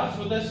 And that's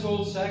what this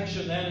whole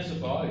section then is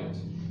about.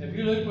 If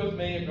you look with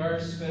me at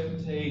verse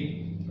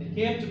 15, it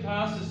came to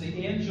pass as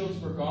the angels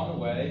were gone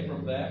away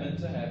from them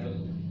into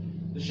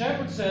heaven, the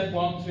shepherds said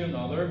one to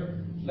another,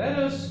 Let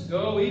us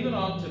go even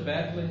unto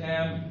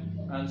Bethlehem,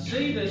 and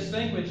see this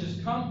thing which is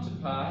come to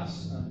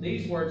pass. And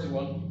these words I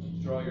want to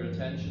draw your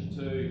attention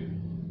to,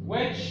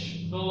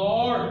 which the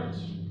Lord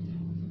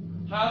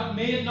hath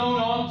made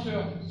known unto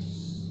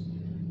us.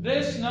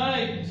 This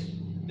night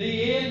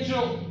the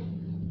angel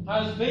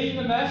has been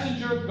the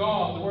messenger of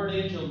God. The word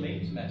angel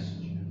means messenger.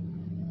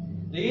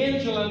 The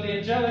angel and the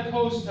angelic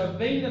host have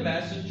been the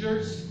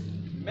messengers,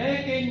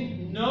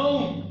 making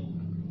known,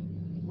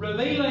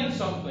 revealing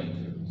something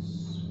to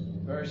us.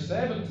 Verse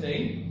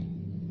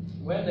 17,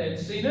 when they had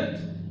seen it,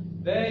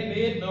 they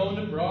made known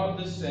abroad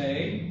the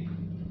same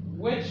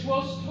which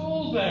was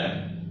told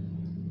them.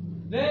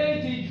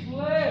 They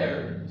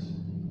declared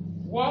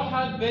what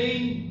had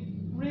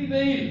been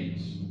revealed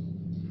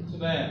to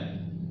them.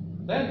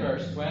 Then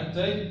verse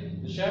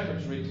 20, the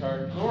shepherds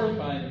returned,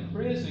 glorifying and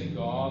praising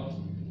God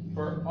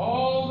for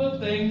all the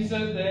things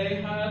that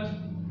they had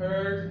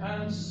heard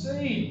and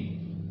seen,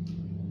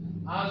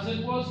 as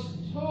it was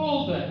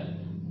told them.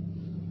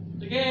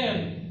 And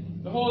again,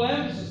 the whole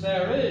emphasis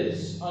there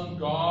is on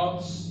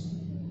God's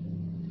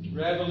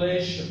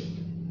revelation.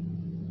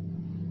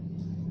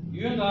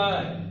 You and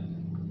I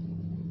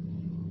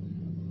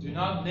do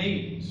not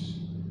need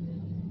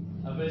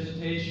a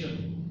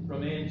visitation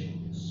from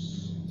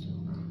angels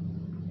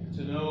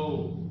to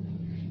know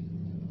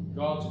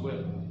God's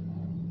will,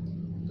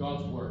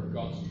 God's Word,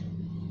 God's truth.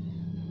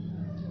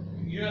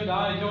 You and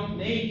I don't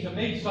need to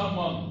meet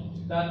someone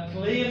that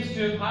claims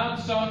to have had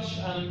such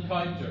an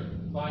encounter.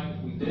 In fact,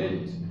 if we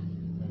did,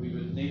 we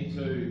would need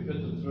to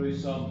put them through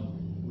some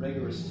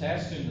rigorous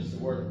testing, as the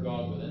Word of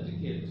God would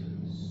indicate to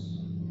us.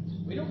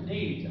 We don't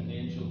need an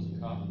angel to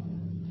come,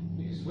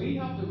 because we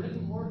have the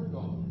written Word of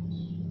God.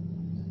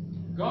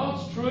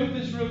 God's truth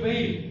is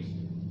revealed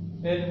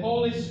in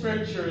Holy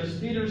Scripture. As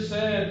Peter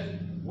said,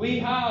 we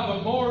have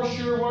a more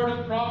sure word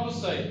of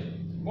prophecy,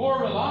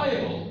 more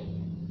reliable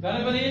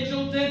than if an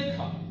angel did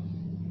come.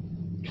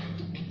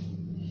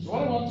 So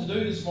what I want to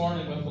do this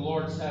morning with the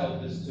Lord's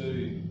help is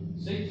to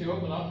seek to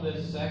open up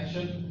this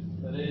section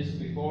that is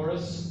before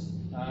us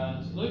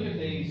and look at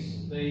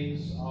these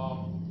things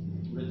of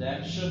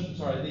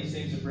these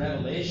things of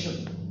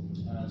revelation.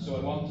 So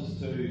I want us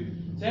to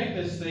take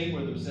this theme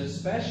where there was this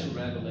special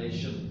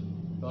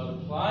revelation, but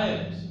apply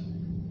it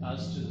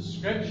as to the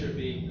Scripture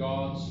being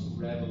God's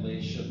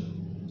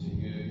revelation to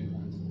you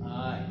and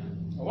I.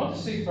 I want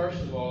to see,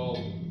 first of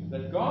all,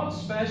 that God's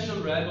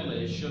special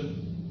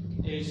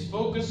revelation is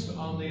focused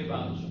on the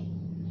evangel.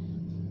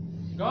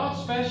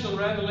 God's special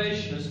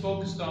revelation is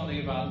focused on the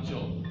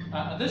evangel.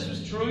 And this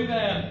was true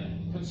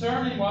then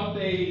concerning what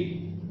the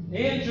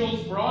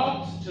angels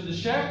brought to the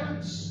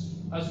shepherds,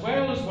 as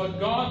well as what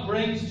God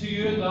brings to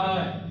you and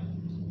I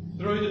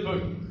through the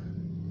book,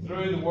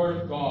 through the Word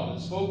of God.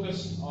 It's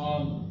focused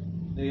on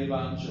the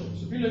evangel.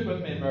 So if you look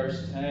with me at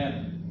verse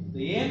 10,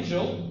 the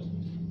angel,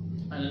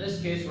 and in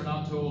this case we're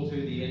not told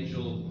who the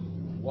angel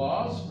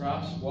was,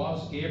 perhaps it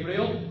was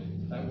Gabriel,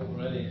 that we've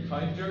already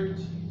encountered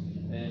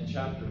in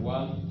chapter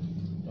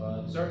 1,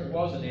 but it certainly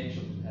was an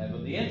angel from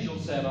heaven. The angel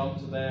said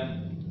unto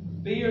them,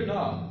 Fear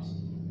not,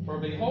 for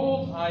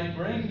behold, I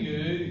bring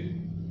you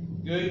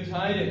good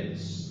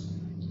tidings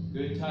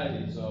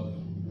of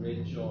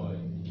great joy.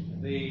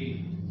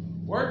 The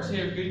words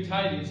here, good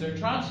tidings, they're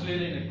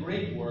translated in a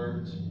Greek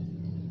word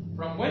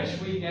from which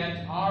we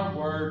get our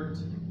word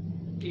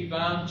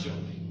evangel,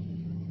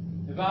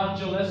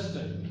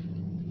 evangelistic,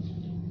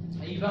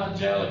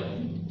 evangelical.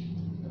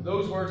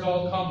 Those words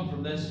all come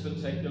from this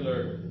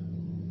particular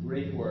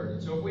Greek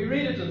word. So if we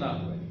read it in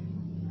that way,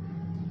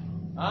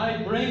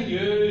 I bring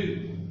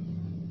you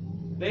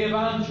the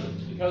evangel,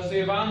 because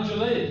the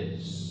evangel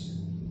is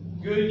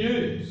good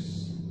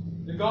news,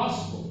 the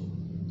gospel,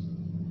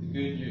 the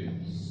good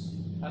news.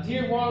 And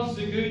here was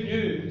the good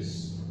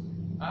news.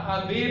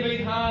 A baby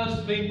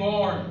has been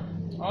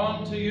born.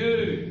 Unto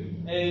you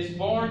is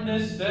born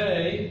this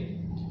day.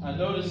 And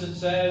notice it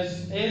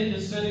says, in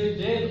the city of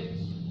David.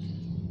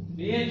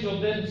 The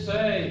angel didn't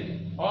say,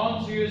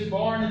 unto you is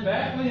born in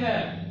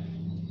Bethlehem.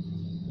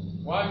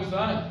 Why was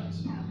that?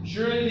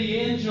 Surely the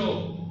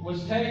angel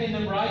was taking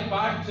them right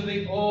back to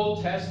the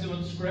Old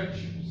Testament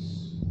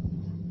Scriptures.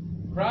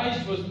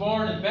 Christ was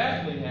born in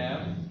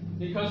Bethlehem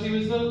because he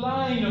was of the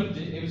line of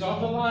David.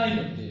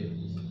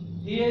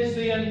 He is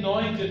the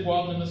anointed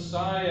one, the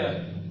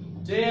Messiah,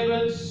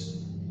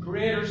 David's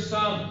greater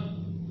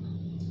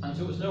son. And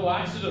so it was no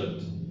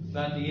accident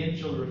that the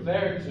angel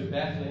referred to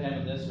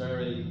Bethlehem in this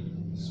very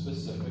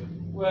specific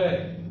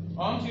way.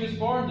 Unto you is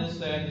born this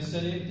day in the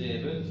city of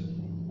David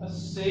a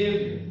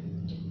Saviour,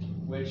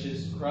 which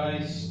is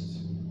Christ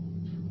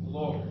the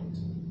Lord.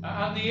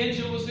 And the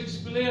angel was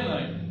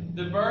explaining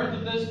the birth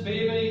of this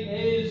baby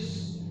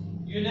is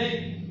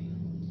unique.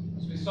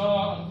 As we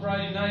saw on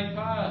Friday night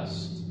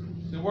past,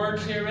 the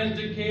words here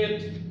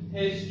indicate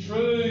his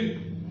true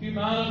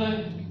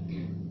humanity.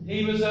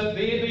 He was a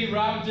baby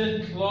wrapped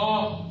in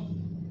cloth,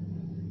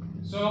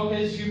 so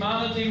his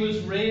humanity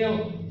was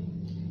real.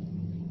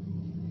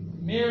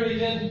 Mary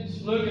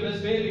didn't look at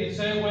this baby and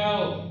say,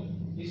 well,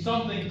 he's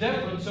something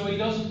different, so he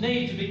doesn't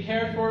need to be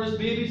cared for as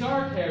babies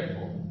are cared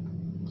for.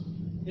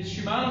 His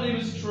humanity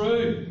was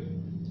true.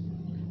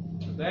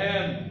 But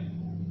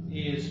then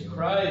he is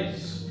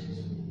Christ,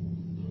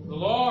 the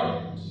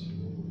Lord.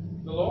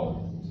 The Lord.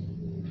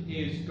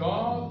 He is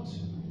God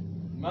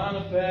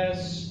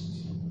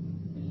manifest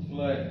in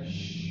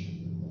flesh.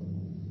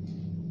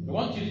 I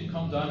want you to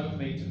come down with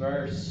me to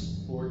verse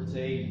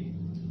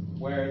 14,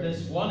 where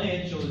this one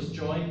angel is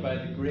joined by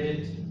the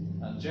great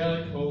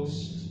angelic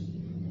host.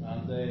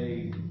 And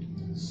they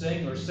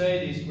sing or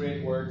say these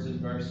great words in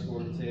verse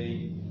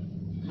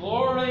 14.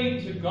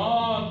 Glory to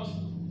God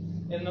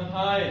in the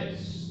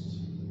highest,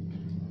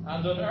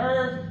 and on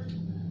earth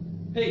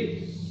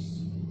peace,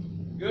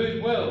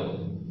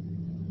 goodwill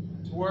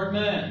toward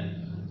men.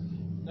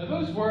 Now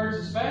those words,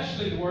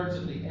 especially the words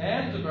at the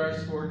end of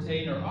verse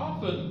 14, are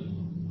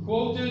often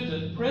quoted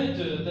and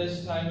printed at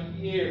this time of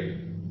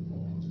year.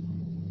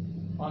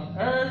 On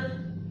earth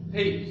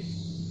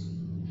peace,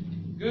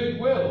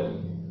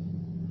 goodwill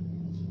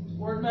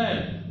toward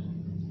men.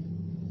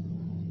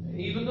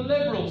 Even the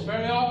liberals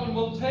very often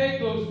will take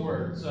those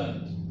words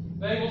and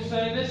they will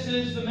say this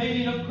is the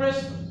meaning of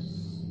Christmas.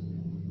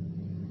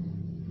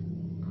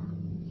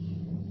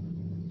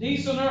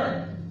 Peace on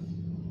earth,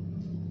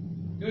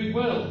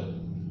 goodwill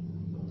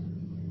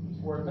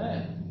toward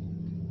men.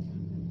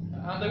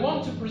 And they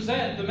want to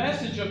present the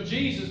message of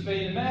Jesus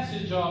being a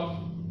message of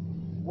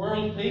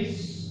world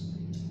peace.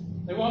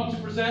 They want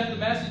to present the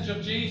message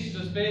of Jesus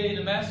as being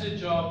a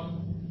message of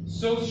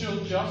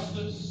social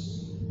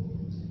justice,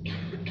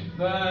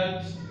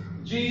 that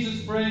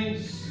Jesus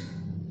brings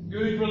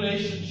good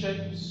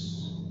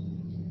relationships,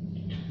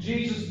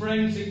 Jesus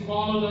brings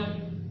equality.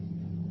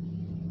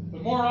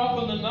 But more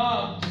often than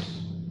not,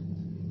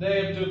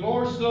 they have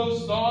divorced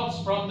those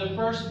thoughts from the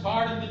first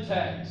part of the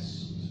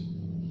text,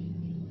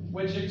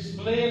 which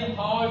explain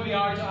how we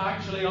are to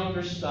actually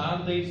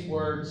understand these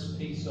words,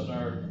 peace on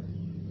earth,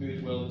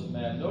 goodwill to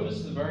men.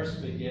 Notice the verse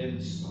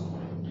begins,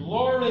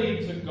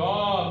 glory to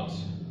God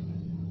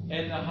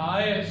in the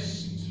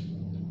highest.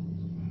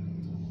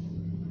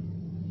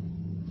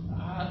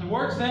 And the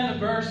words then in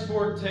verse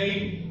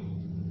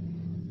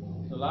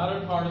 14, the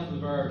latter part of the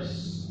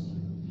verse,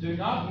 do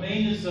not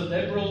mean, as the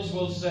liberals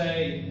will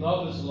say,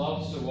 love is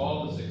love, so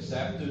all is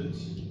accepted.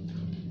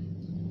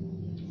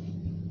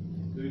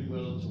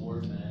 Goodwill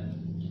toward men.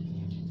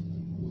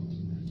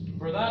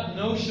 For that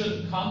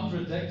notion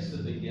contradicts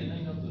the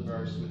beginning of the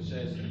verse, which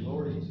says,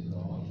 glory to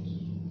God.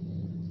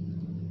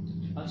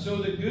 And so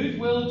the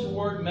goodwill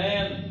toward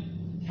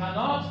men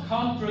cannot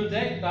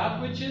contradict that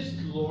which is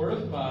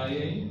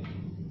glorifying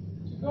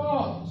to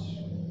God.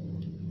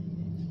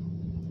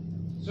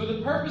 So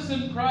the purpose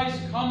in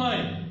Christ's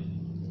coming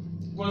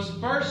was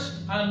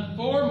first and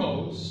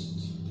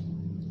foremost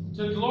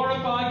to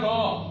glorify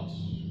God.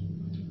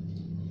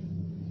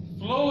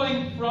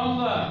 Flowing from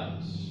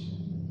that,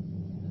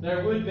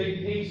 there would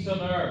be peace on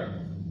earth,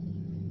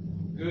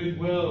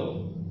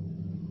 goodwill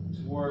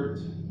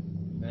toward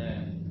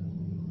men.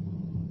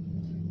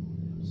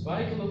 It's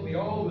vital that we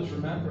always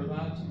remember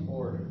that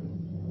order.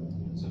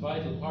 It's a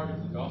vital part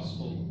of the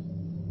gospel,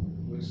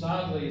 which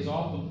sadly is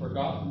often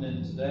forgotten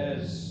in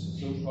today's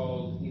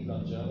so-called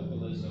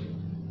evangelicalism,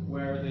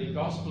 where the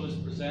gospel is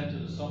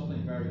presented as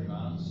something very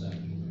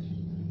man-centered.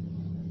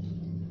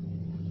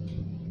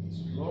 It's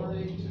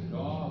glory to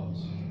God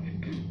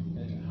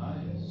in the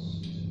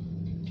highest.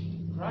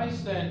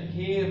 Christ then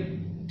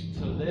came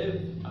to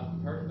live a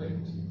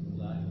perfect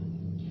life.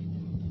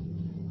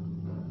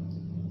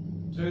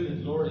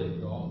 glory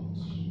of God.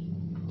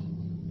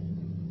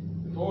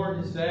 Before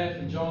his death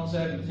in John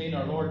 17,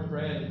 our Lord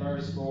prayed in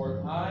verse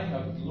 4, I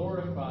have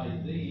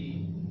glorified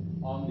thee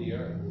on the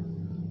earth.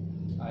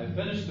 I have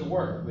finished the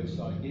work which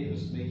thou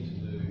gavest me to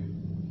do.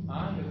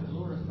 I have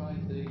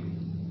glorified thee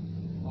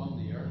on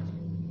the earth.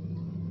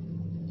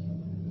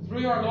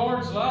 Through our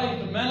Lord's life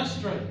and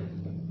ministry,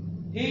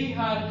 he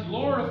had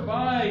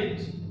glorified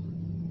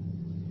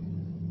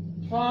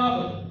the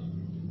Father.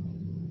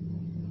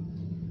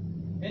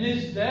 In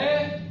his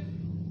death,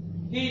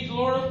 he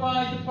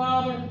glorified the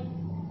Father.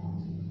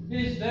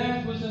 His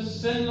death was a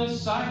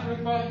sinless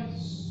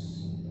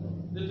sacrifice.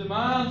 The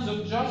demands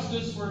of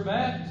justice were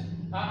met.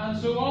 And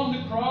so on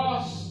the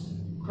cross,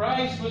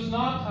 Christ was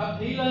not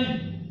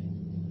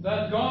appealing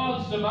that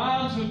God's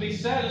demands would be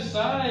set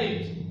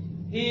aside.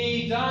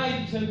 He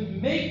died to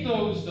meet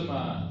those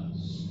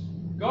demands.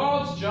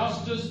 God's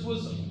justice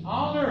was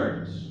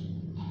honoured,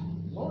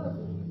 glorified.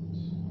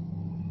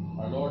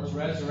 Our Lord's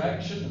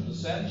resurrection and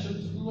ascension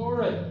to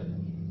glory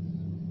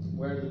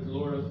were the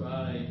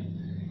glorifying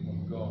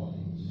of God.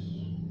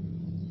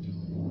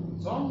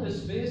 It's on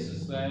this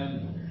basis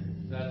then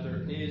that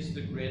there is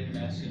the great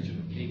message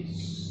of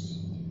peace.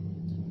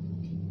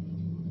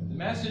 The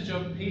message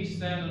of peace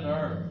then on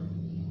earth.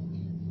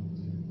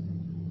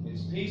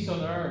 It's peace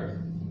on earth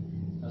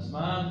as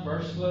man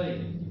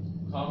firstly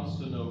comes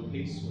to know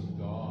peace with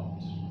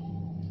God.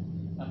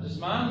 And as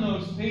man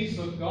knows peace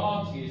with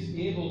God, he is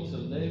able to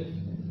live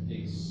in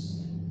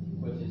peace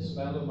with his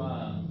fellow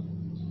man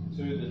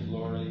to the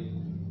glory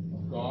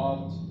of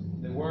God.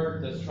 The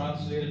word that's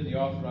translated in the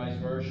Authorized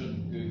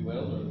Version,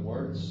 goodwill, or the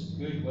words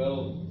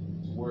goodwill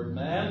toward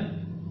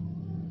man,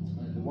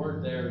 and the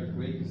word there in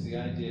Greek is the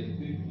idea of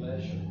good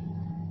pleasure,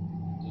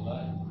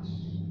 delight.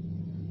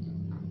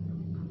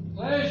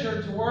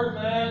 Pleasure toward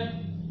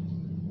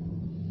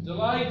man,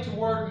 delight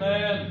toward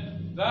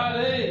man, that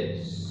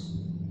is,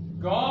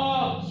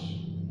 God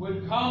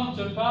would come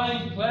to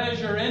find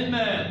pleasure in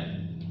man.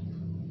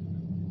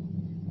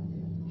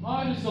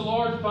 How does the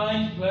Lord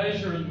find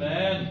pleasure in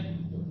man?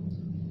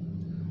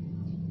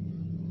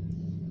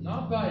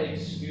 Not by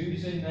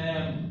excusing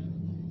them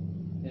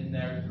in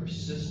their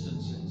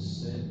persistence in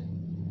sin.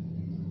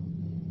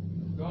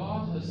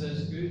 God has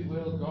His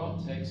goodwill.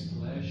 God takes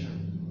pleasure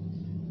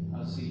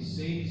as He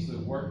sees the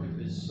work of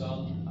His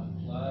Son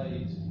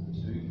applied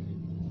to Him.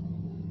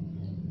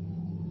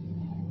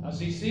 As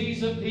He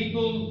sees a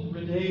people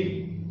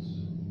redeemed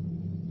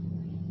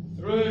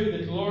through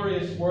the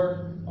glorious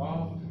work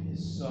of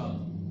His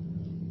Son.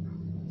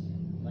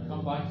 And I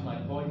come back to my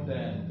point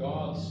then.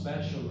 God's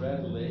special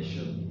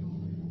revelation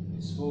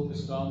is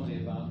focused on the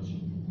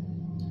evangel,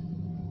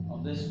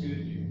 on this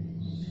good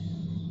news.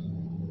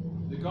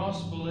 The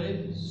gospel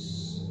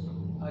is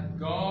a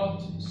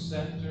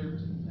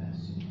God-centered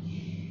message.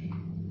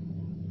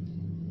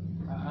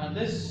 And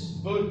this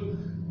book,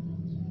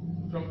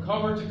 from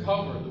cover to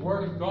cover, the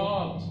Word of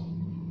God,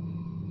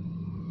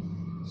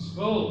 is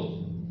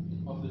full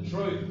of the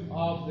truth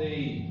of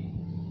the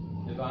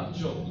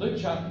evangel. Luke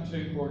chapter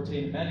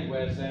 2:14, in many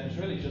ways then, is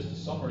really just a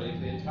summary of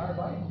the entire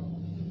Bible.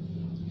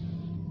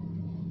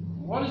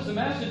 What is the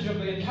message of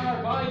the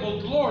entire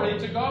Bible? Glory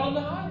to God in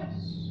the highest.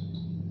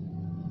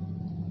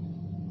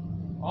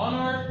 On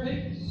earth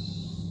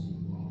peace.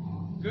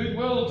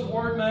 Goodwill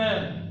toward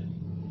man.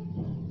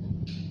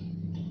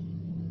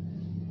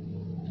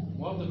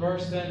 What the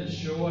verse then is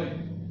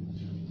showing,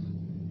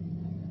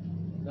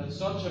 that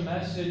such a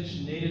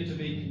message needed to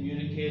be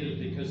communicated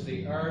because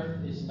the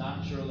earth is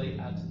naturally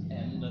at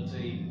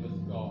enmity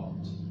with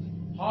God.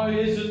 How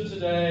is it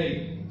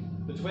today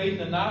between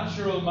the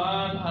natural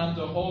man and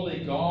the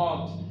holy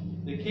God?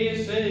 The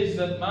case is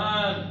that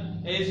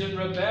man is in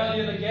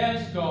rebellion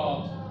against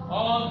God.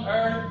 On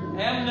earth,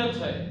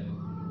 enmity.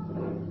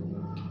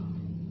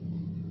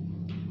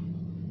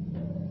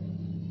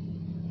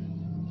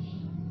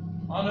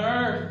 On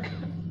earth,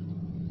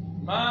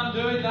 man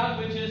doing that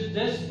which is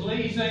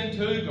displeasing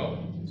to God.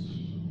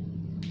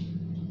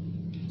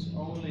 It's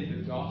only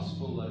the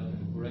gospel that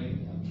can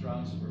bring a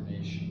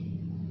transformation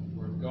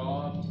where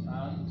God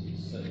and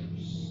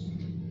sinners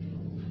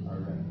are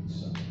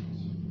reconciled.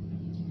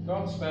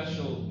 God's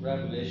special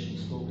revelation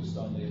is focused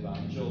on the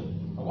evangel.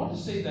 I want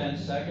to say then,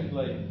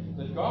 secondly,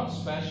 that God's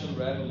special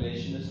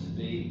revelation is to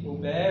be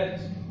obeyed.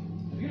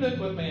 If you look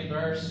with me in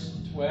verse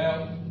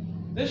 12,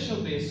 this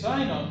shall be a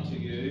sign unto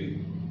you.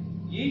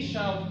 Ye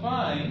shall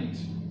find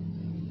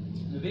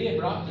the babe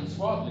wrapped in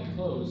swaddling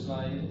clothes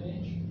lying in the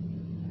manger.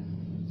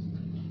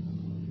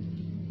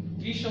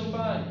 Ye shall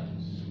find.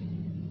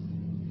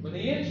 When the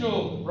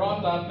angel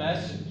brought that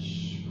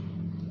message,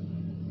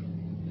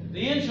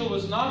 the angel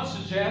was not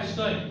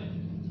suggesting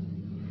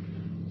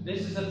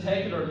this is a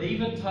take it or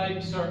leave it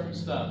type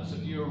circumstance.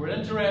 If you were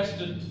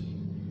interested,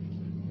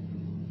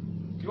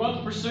 if you want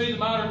to pursue the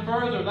matter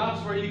further,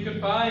 that's where you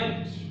could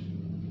find.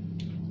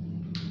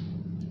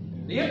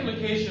 The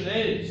implication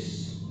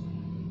is,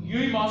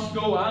 you must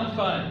go and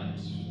find.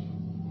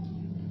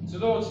 So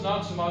though it's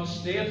not so much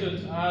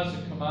stated as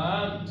a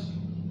command,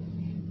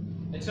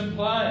 it's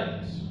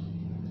implied.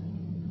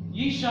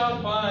 Ye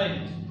shall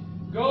find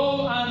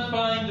Go and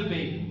find the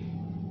baby,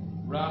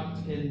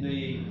 wrapped in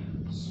the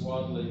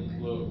swaddling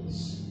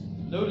clothes.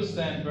 Notice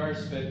then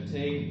verse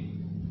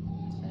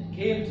 15. And it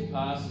came to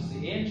pass, as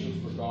the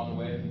angels were gone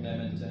away from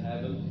them into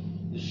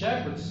heaven, the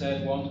shepherds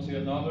said one to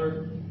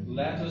another,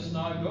 Let us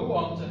now go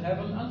on to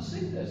heaven and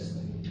see this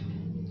thing.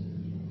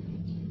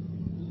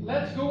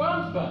 Let's go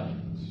and find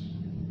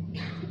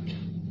it.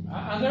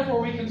 And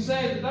therefore we can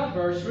say that that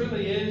verse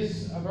really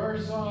is a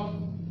verse of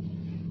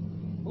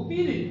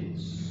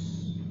obedience.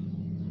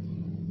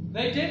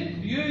 They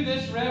didn't view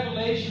this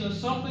revelation as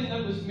something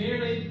that was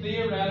merely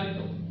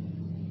theoretical.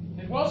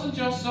 It wasn't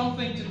just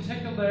something to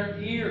tickle their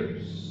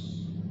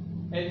ears.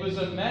 It was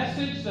a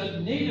message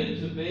that needed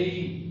to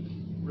be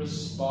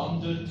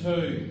responded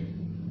to.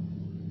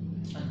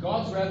 And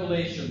God's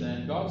revelation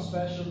then, God's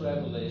special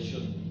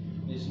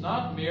revelation, is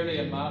not merely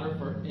a matter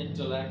for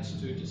intellects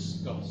to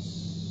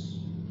discuss,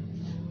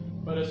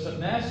 but it's a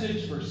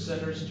message for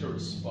sinners to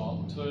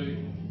respond to.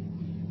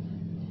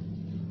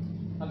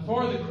 And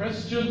for the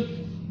Christian,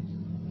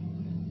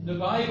 the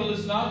Bible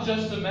is not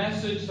just a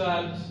message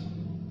that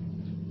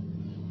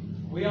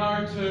we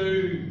are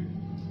to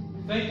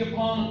think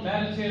upon and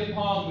meditate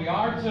upon. We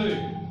are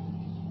to.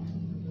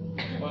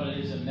 But it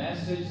is a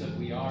message that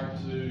we are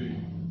to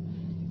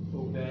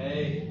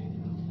obey.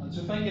 And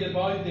so thinking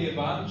about the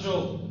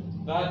evangel,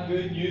 that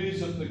good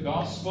news of the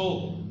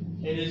gospel,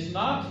 it is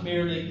not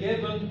merely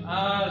given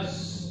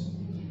as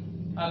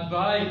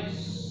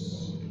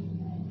advice.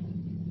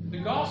 The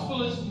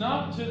gospel is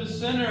not to the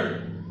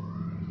sinner.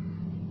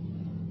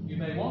 You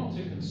may want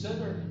to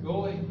consider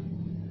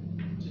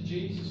going to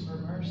Jesus for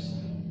mercy.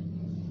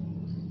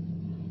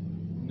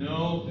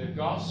 No, the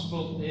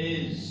gospel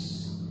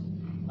is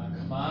a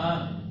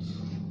command.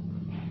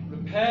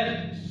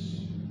 Repent,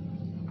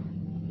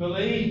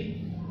 believe,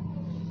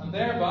 and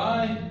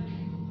thereby,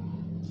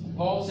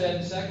 Paul said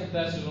in 2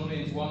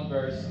 Thessalonians 1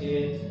 verse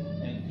 8,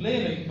 in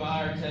flaming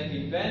fire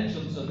taking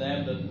vengeance on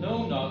them that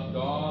know not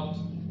God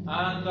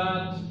and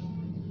that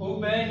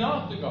obey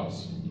not the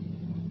gospel.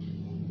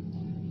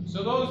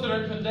 So those that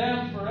are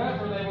condemned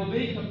forever, they will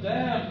be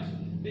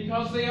condemned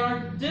because they are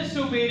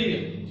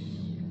disobedient.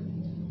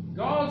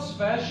 God's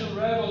special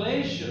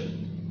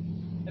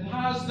revelation, it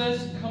has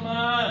this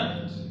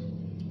command,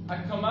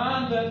 a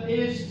command that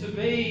is to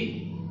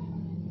be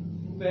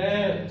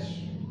obeyed.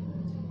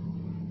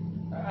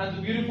 And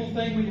the beautiful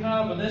thing we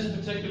have in this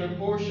particular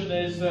portion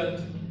is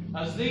that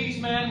as these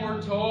men were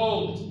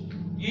told,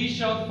 ye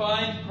shall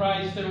find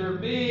Christ, they were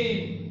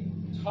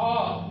being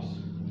taught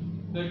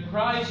that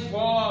Christ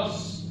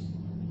was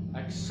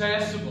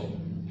accessible.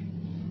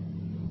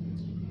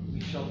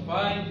 We shall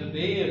find the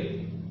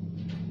babe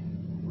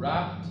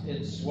wrapped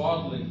in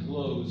swaddling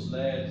clothes,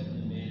 laid in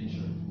a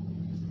manger.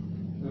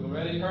 We've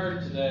already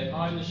heard today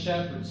how the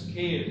shepherds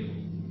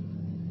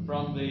came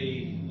from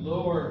the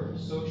lower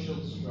social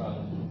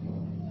strata,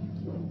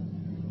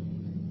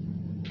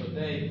 but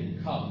they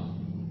could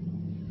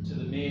come to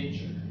the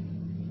manger.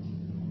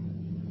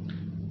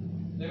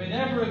 They may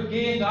never have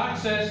gained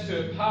access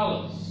to a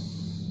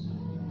palace,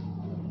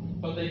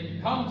 but they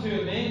could come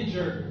to a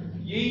manger.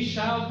 Ye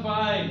shall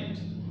find.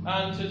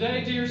 And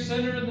today, dear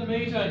sinner in the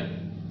meeting,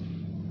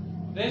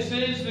 this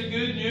is the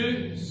good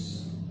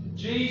news.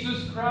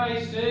 Jesus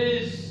Christ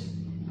is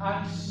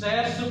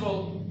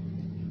accessible.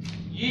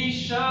 Ye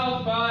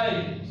shall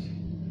find.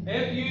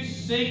 If you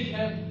seek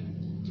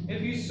Him,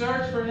 if you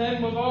search for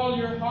Him with all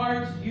your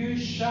heart, you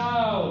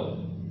shall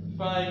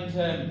find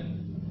Him.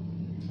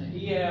 And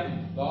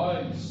E.M.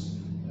 Bounds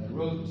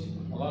wrote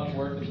a lot of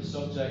work on the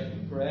subject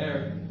of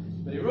prayer.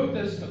 But he wrote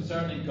this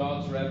concerning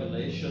God's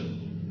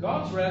revelation.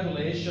 God's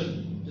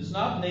revelation does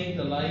not need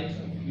the light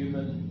of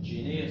human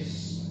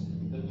genius.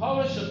 The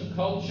polish and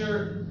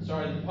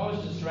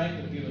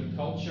strength of human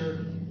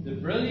culture, the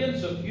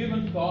brilliance of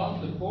human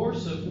thought, the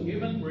force of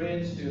human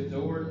brains to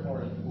adorn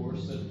or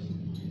enforce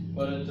it.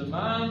 But it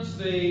demands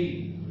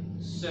the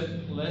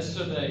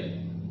simplicity,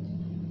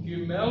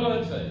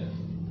 humility,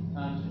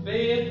 and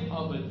faith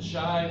of a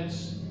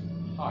child's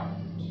heart.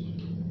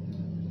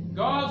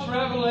 God's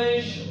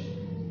revelation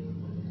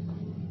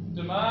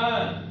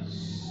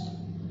demands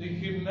the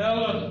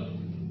humility,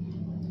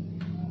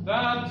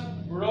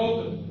 that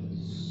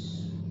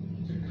brokenness,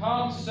 to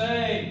come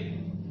saying,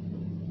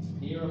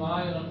 here am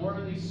I, an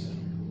unworthy sinner.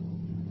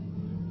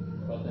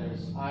 But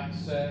there's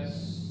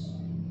access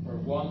for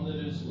one that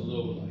is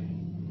lowly,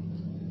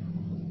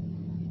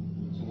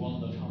 to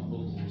one that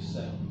humbles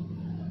himself,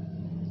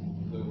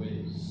 who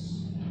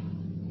is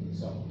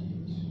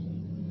exalted.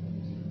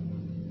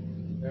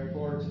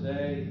 Therefore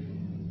today,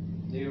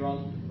 dear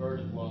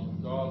unconverted one,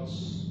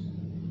 God's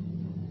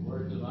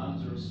word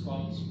demands a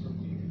response from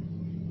you.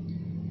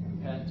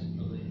 Repent and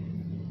believe.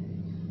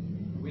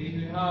 We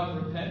who have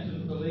repented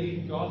and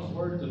believed, God's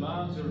word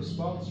demands a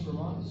response from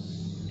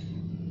us.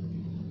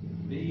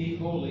 Be ye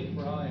holy,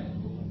 for I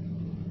am holy.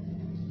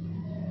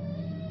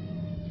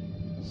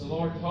 As the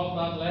Lord taught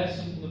that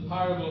lesson from the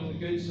parable of the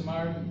Good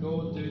Samaritan,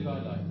 go and do thou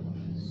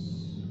likewise.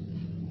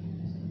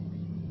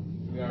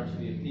 We are to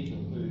be a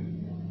people who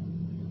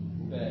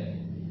obey.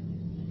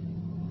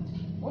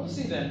 want to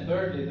see then,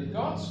 thirdly, that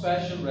God's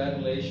special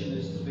revelation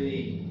is to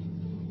be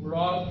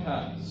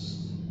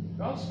broadcast.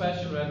 God's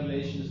special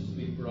revelation is to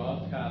be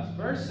broadcast.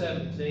 Verse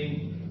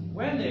 17,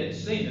 when they had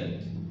seen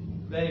it,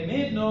 they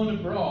made known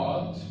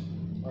abroad,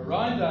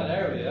 around that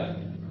area,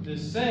 the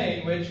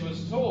saying which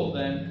was told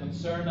them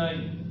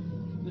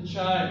concerning the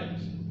child.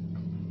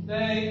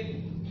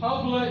 They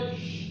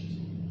published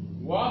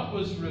what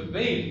was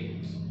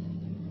revealed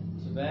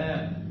to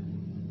them.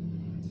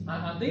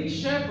 And these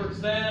shepherds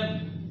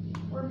then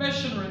were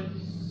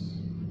missionaries.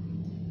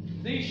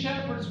 These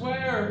shepherds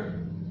were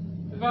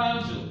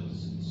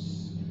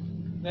evangelists.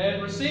 They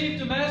had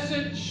received a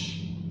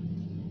message,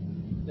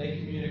 they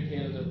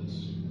communicated it.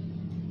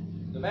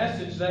 The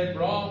message they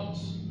brought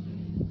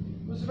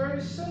was a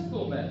very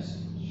simple message.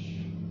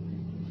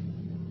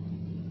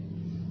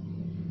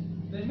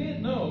 They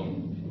made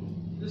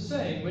known the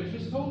saying which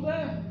was told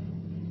them.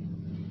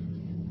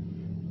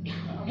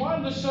 And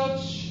while there's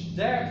such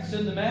depths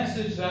in the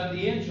message that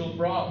the angel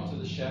brought to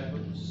the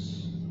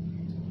shepherds,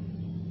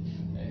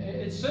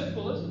 it's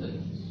simple, isn't it?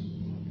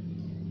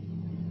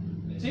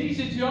 It's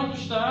easy to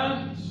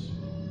understand.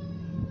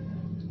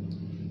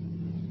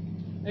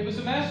 It was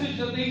a message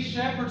that these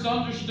shepherds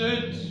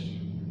understood.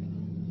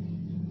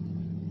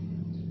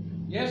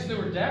 Yes, there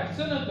were depths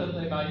in it that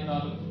they might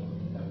not have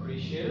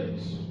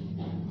appreciated.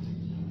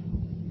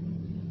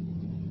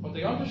 But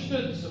they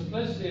understood the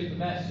simplicity of the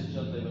message,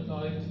 and they went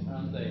out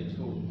and they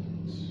told it.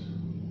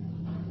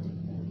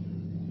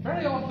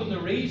 Very often the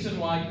reason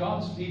why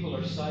God's people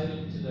are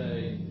silent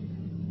today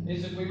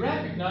is that we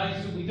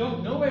recognize that we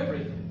don't know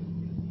everything.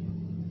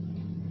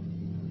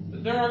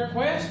 That there are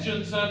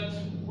questions that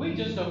we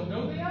just don't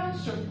know the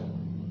answer for.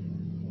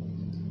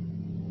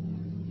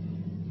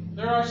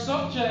 There are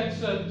subjects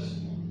that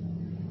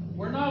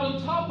we're not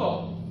on top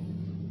of.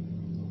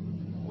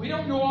 We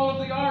don't know all of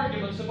the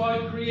arguments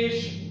about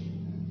creation.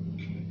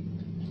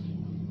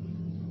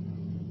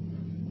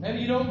 Maybe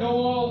we don't know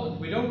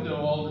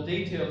all the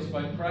details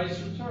about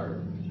Christ's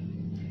return.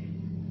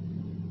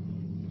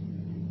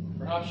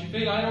 Perhaps you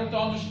feel, I don't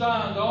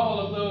understand all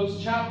of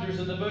those chapters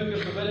in the book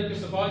of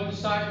Leviticus about the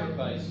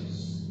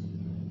sacrifices.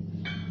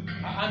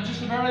 I'm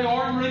just a very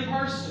ordinary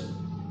person.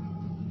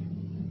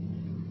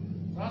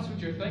 If that's what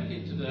you're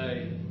thinking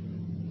today,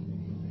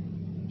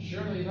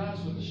 surely that's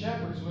what the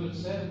shepherds would have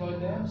said about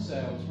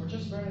themselves. We're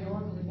just very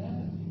ordinary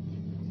men.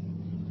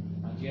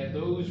 And yet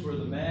those were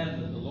the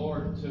men that the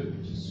Lord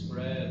took to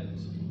spread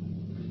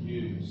the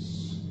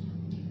news.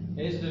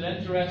 Isn't it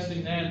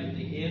interesting then that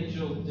the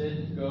angel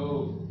didn't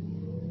go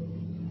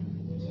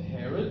to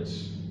Herod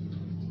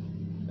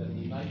that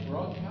he might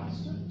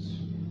broadcast it?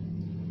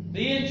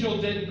 The angel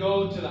didn't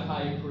go to the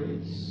high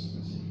priest.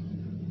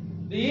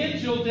 The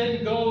angel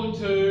didn't go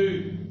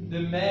to the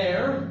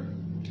mayor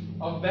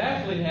of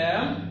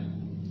Bethlehem.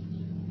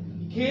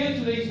 He came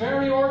to these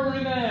very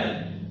ordinary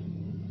men.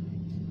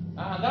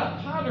 And that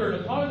pattern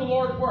of how the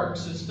Lord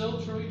works is still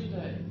true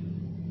today.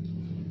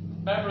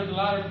 Remember in the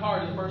latter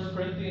part of 1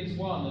 Corinthians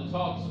 1, it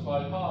talks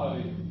about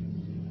how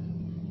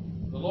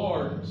the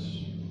Lord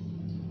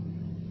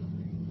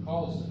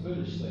calls the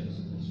foolish things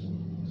in this world.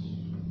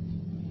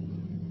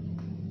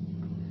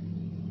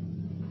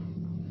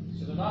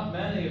 So there are not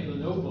many of the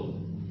noble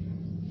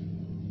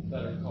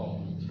that are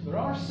called. There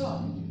are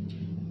some.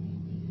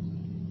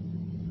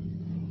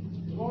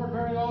 The Lord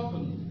very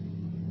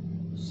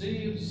often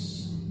saves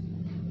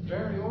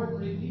very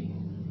ordinary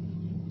people.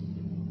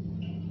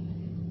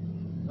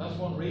 That's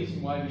one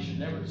reason why we should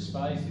never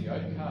despise the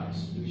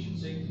outcast. We should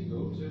seek to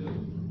go to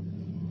them.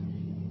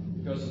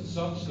 Because it's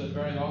such that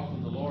very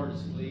often the Lord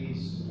is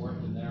pleased to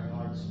work in their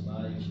hearts and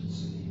lives and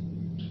see.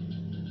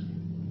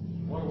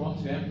 What I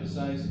want to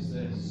emphasize is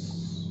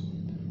this.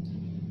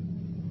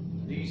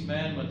 These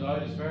men went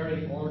out as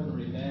very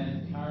ordinary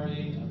men,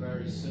 carrying a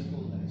very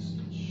simple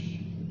message.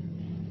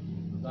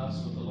 That's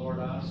what the Lord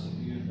asks of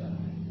you and I.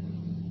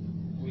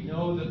 We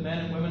know that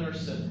men and women are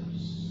sinners.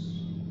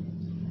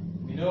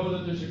 We know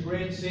that there's a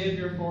great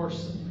Saviour for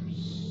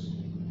sinners.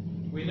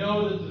 We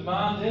know that the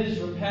demand is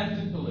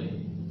repentant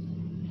believe.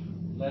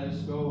 Let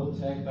us go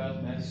and take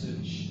that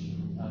message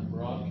and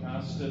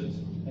broadcast it.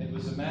 It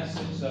was a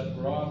message that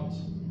brought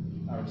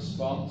a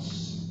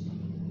response.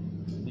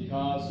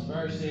 Because in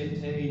verse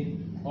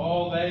 18,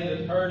 all they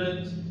that heard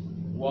it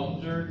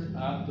wondered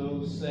at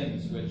those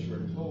things which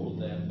were told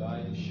them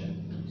by the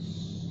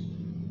shepherds.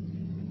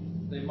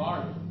 They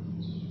marveled.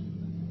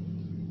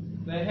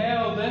 They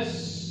held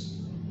this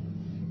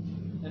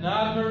in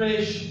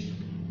admiration.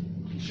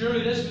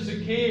 Surely this was a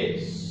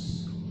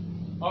case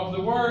of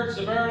the words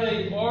of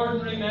very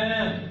ordinary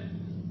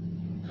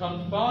men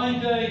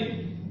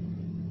confounding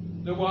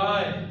the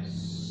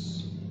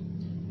wise.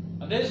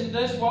 And isn't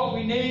this what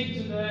we need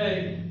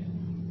today?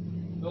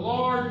 The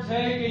Lord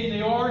taking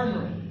the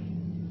ordinary,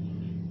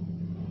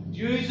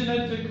 using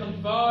it to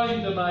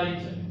confound the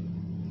mighty,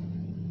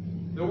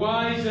 the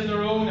wise in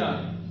their own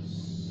eyes.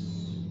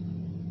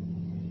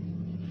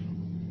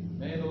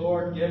 May the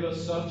Lord give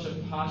us such a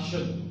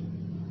passion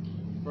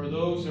for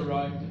those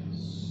around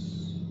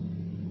us.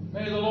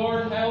 May the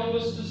Lord help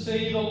us to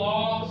see the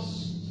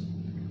lost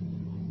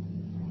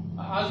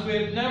as we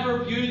have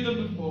never viewed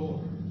them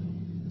before.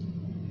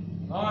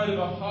 Out of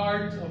a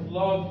heart of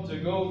love to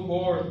go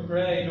forth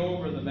praying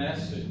over the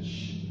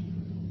message,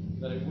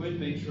 that it would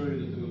be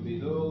true, that there would be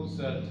those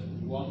that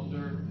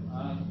wonder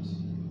at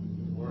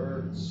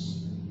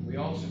words. We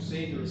also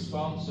see the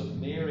response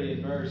of Mary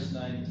in verse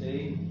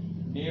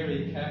 19.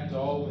 Mary kept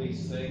all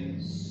these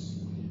things.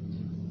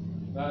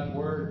 That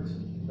word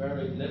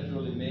very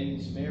literally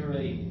means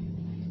Mary,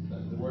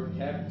 the word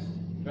kept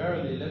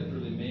very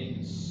literally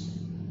means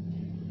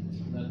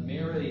that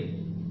Mary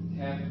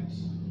kept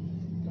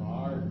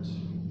guard.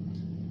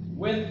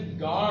 With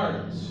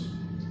guard,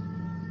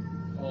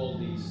 all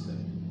these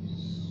things.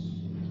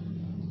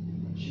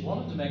 She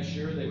wanted to make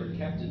sure they were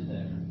kept in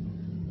there.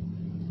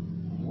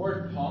 The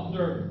word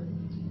ponder,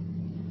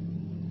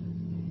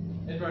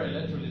 it very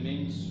literally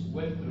means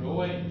with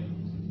throwing.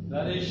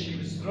 That is, she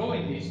was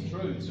throwing these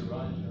truths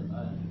around her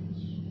mind.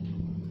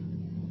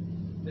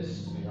 This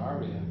is to be our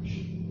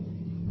reaction.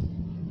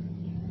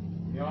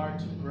 We are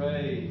to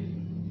pray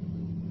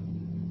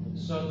that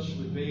such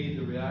would be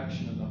the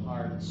reaction in the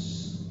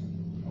hearts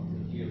of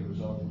the hearers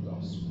of the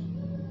gospel.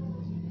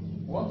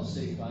 I want to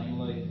say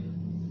finally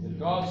that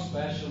God's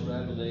special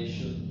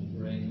revelation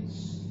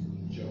brings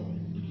joy.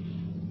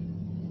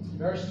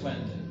 Verse 20.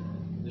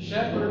 The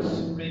shepherds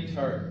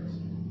returned,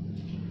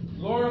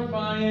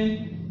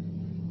 glorifying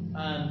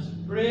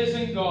and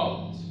praising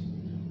God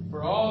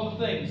for all the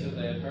things that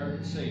they had heard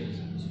and seen, as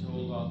it was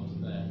told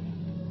unto them.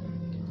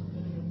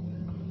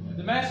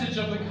 The message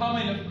of the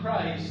coming of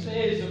Christ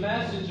is a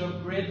message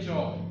of great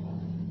joy.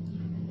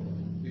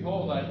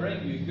 Behold, I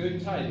bring you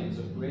good tidings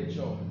of great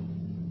joy.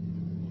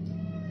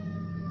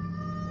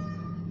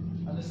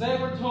 And as they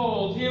were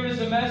told, here is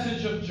a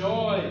message of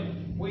joy,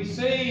 we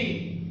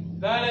see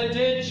that it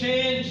did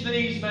change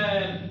these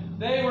men.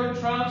 They were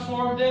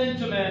transformed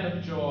into men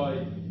of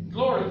joy,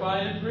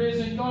 glorifying and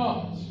praising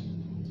God.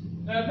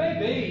 Now it may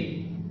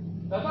be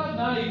that that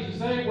night, as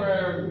they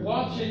were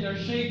watching their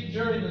sheep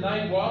during the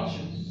night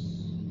watches,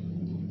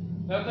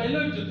 that they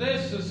looked at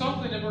this as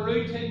something of a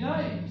routine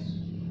night.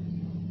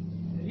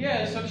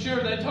 Yes, I'm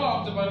sure they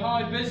talked about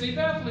how busy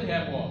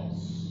Bethlehem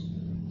was.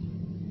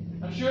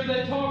 I'm sure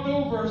they talked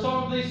over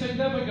some of the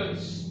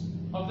significance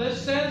of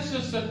this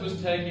census that was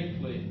taking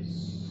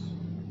place.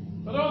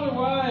 But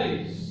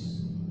otherwise,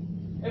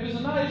 it was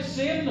a night of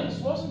sameness,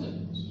 wasn't it?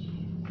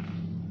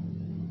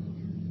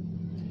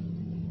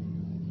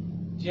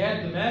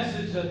 Yet the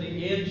message that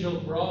the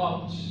angel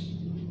brought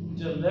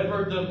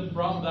delivered them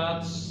from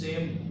that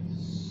sameness.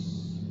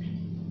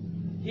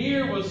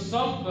 Here was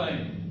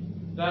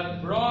something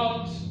that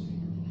brought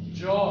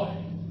joy.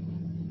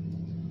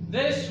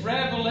 This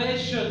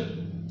revelation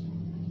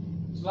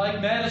is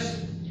like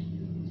medicine.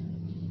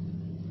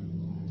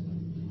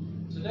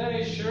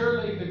 Today,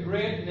 surely the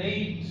great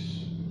need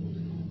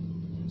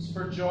is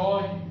for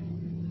joy.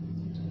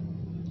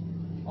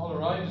 All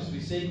around us we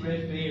see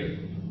great fear.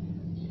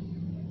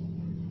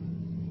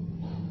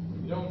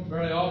 We don't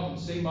very often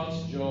see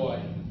much joy.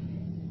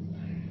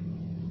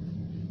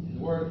 The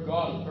Word of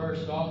God at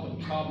first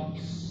often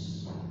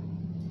comes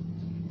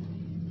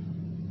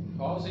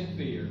causing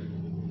fear,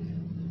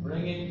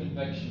 bringing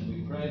conviction.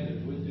 We pray that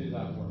it would do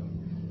that work.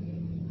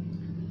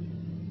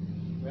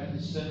 When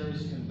the sinner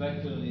is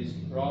convicted and he's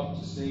brought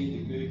to see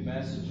the good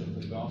message of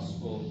the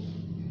gospel,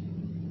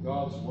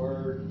 God's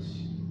Word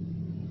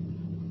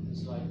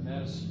is like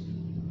medicine.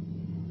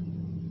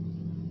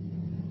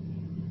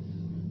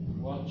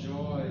 What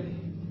joy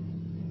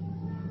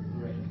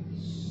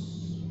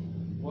brings.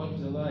 What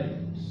delight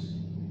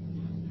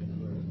it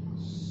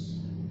brings.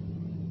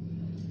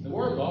 The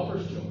Word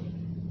offers joy,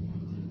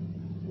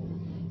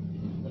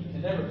 but it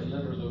can never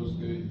deliver those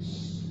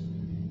goods.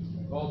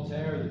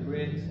 Voltaire, the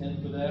great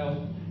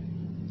infidel,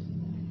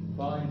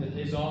 found that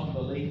his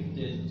unbelief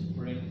didn't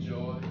bring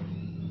joy.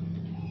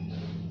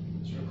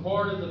 It's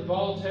recorded that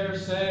Voltaire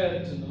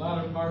said in the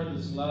latter part of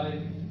his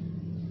life,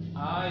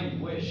 "I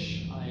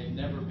wish I had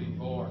never been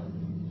born."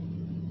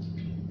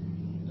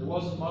 There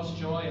wasn't much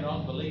joy in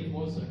unbelief,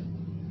 was there?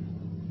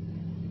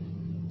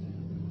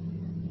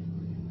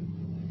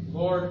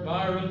 Lord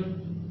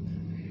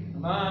Byron, a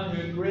man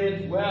who had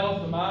great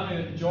wealth, a man who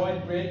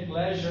enjoyed great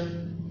pleasure,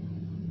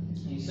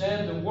 he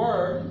said, "The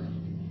worm,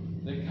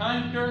 the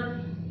canker,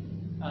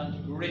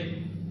 and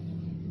grief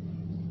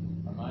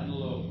are mine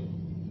alone."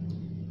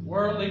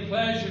 Worldly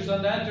pleasures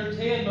and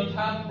entertainment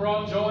hadn't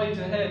brought joy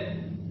to him.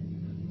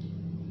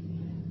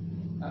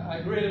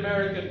 A great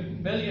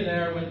American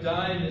millionaire when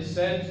dying is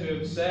said to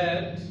have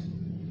said,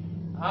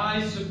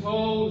 "I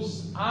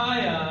suppose I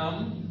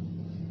am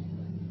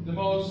the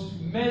most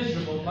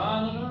miserable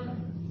man on earth."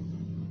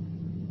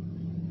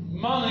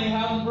 Money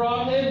hadn't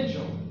brought him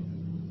joy.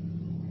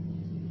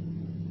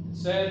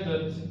 Said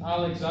that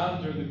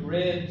Alexander the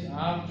Great,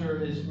 after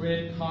his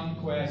great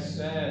conquest,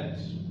 said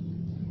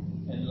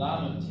in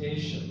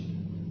lamentation,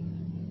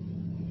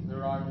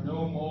 "There are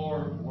no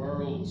more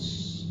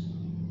worlds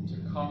to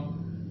conquer."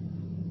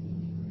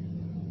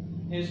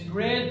 His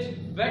great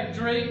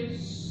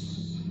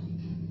victories,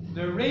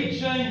 the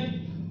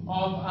reaching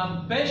of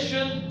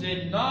ambition,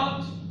 did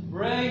not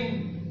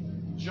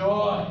bring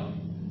joy.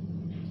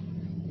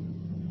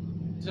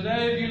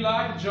 Today, if you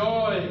lack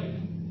joy,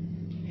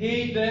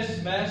 heed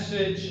this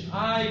message.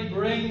 I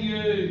bring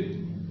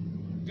you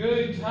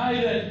good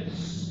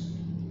tidings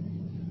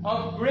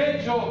of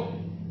great joy.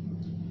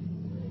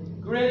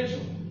 Great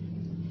joy.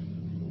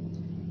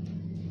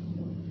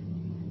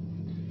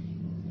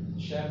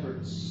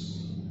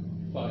 Shepherds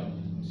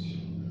found,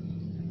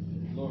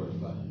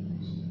 glorified,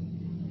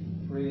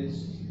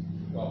 praised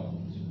God.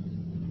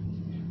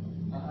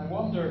 I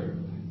wonder,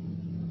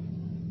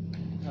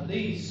 have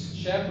these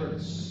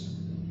shepherds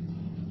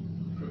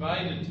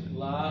provided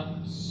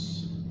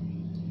lambs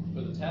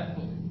for the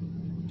temple?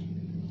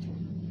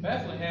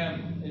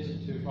 Bethlehem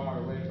isn't too far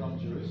away from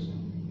Jerusalem.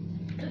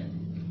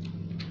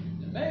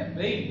 It may have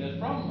been that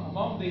from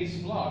among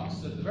these flocks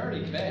that the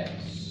very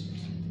best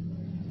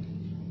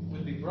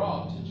would be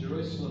brought to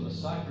Jerusalem as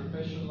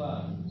sacrificial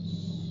lambs.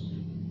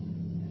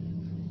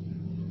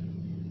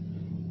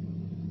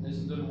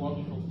 Isn't it a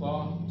wonderful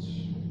thought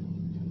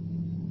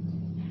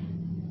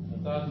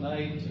that that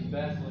night in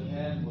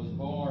Bethlehem was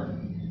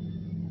born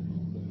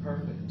the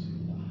perfect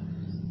lamb?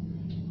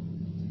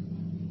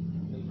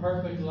 The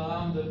perfect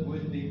lamb that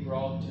would be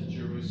brought to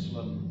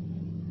Jerusalem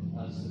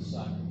as the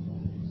sacrifice.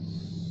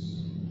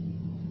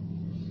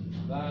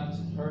 That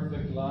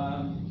perfect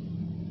lamb,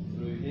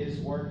 through his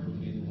work, would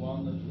be the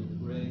one that would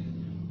bring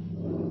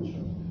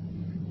joy.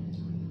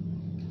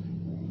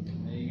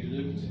 May you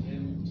look to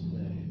him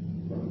today.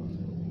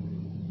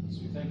 As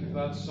we think of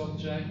that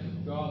subject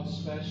of God's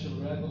special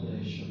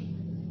revelation,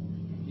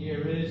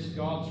 here is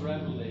God's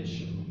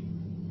revelation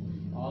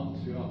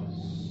unto us.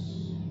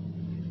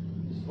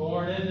 He is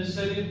born in the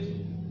city of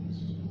David,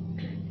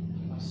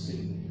 a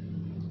Savior,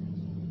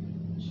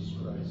 Jesus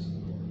Christ the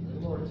Lord. May the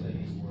Lord take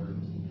his word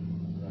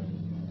right in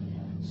our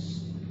hands.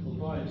 We'll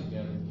bow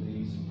together,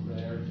 please, in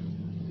prayer.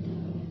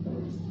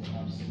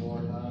 Perhaps the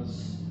Lord has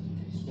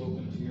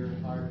spoken to your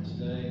heart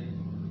today.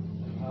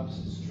 Perhaps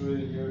it's true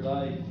in your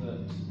life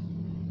that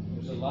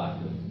there's a lack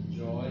of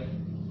joy.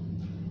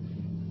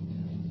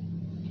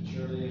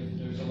 Surely if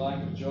there's a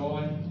lack of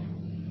joy,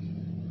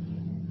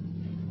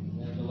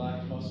 then the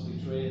lack must be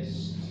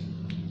traced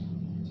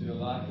to a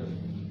lack of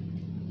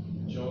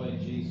joy in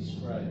Jesus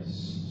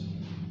Christ.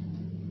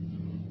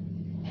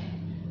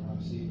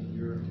 Perhaps even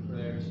your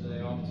prayer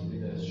today ought to be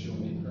this: show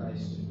me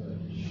Christ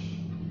afresh.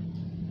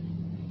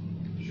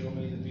 Show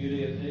me the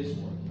beauty of his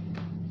work.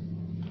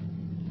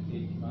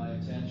 Keep my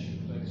attention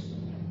fixed on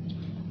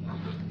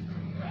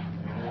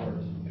the Lord,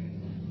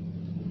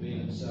 reveal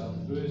himself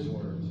through his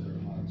word to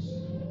our hearts.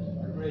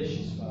 Our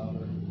gracious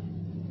Father,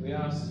 we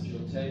ask that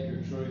you'll take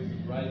your truth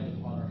and write it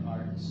upon our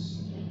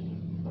hearts.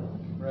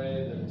 We pray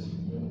that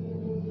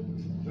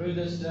through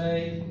this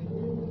day,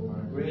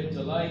 our great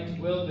delight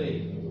will be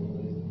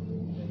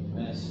in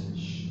the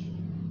message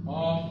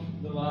of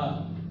the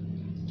Lamb,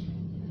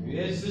 who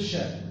is the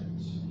shepherd.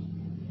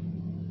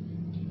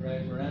 Pray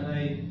for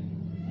any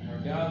in our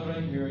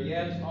gathering who are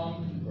yet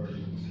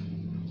unconverted,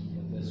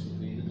 that this would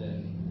be the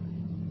day.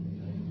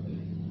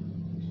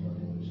 Our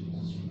Lord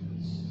Jesus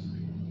Christ.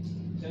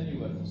 Continue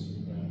with us, we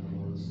pray in our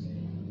Lord's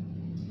name.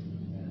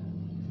 Amen.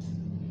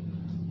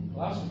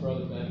 I'll ask my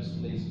brother Bevis,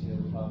 please, to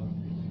he'll come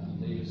and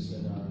lead us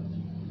in our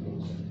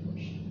closing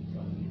worship.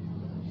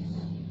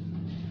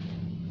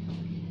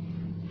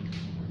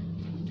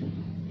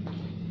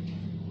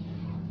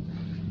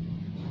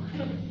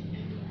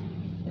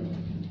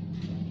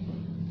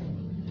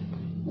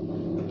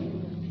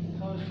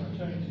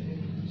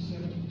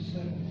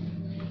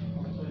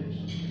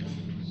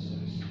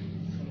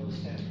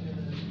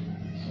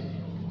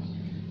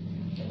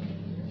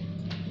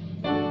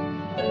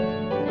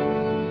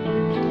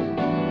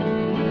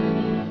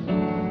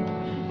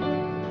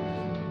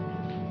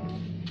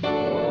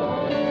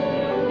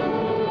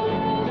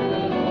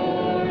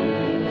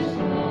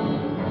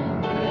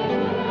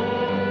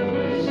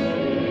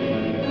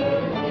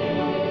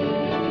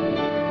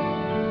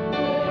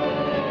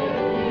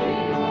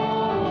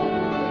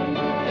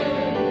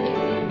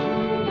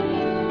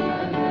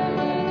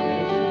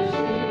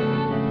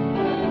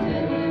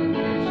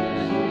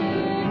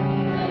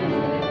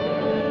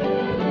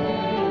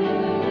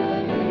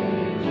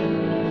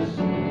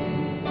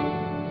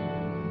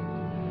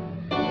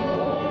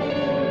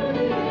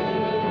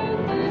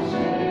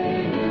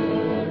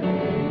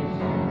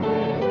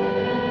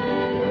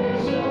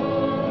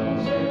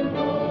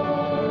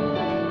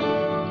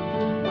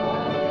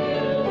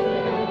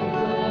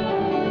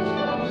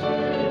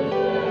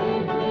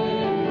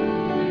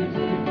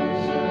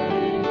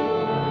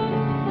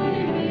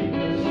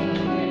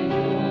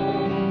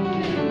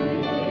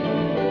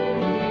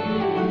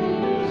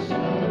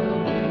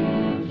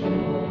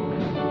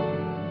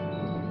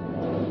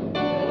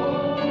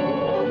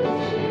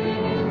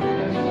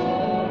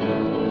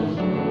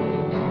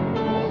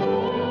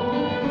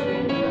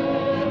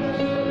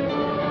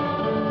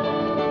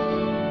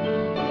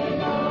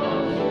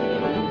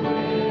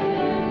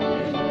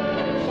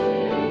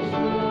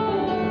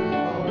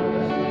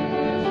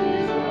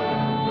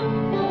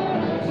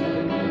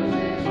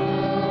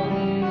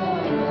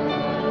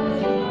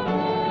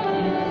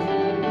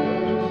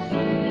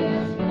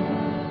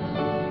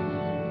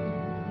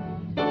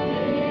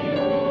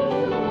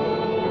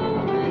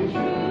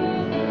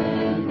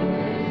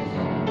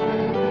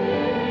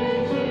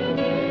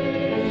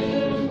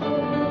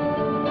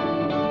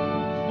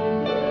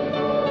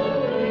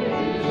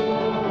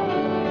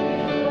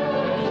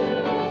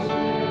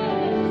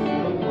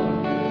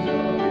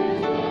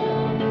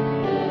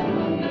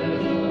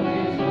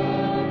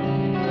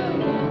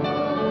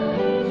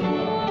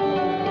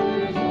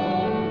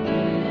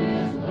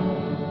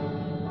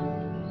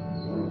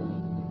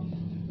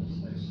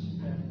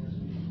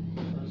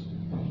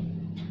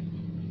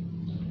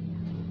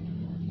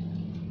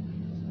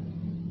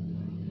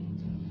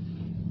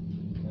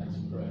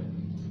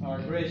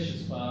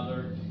 gracious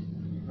Father,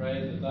 we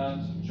pray that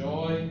that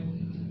joy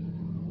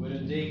would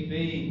indeed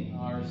be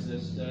ours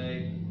this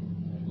day.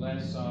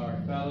 Bless our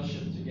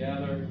fellowship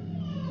together.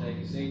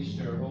 Take us each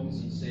to our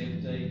homes in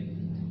safety.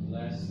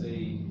 Bless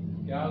the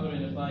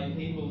gathering of thy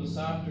people this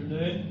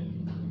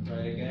afternoon. We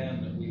pray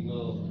again that we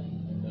will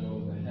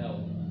know the help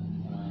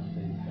and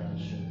the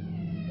fellowship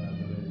that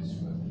there is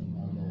with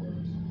our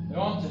Lord.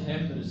 Now unto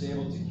him that is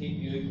able to keep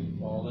you from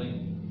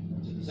falling,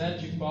 and to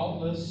present you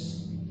faultless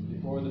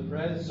before the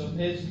presence of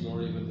his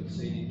glory with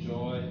exceeding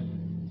joy,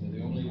 to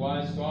the only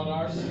wise God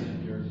our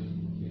Saviour,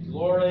 be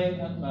glory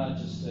and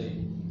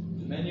majesty,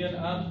 dominion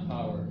and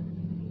power,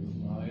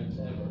 now and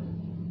ever.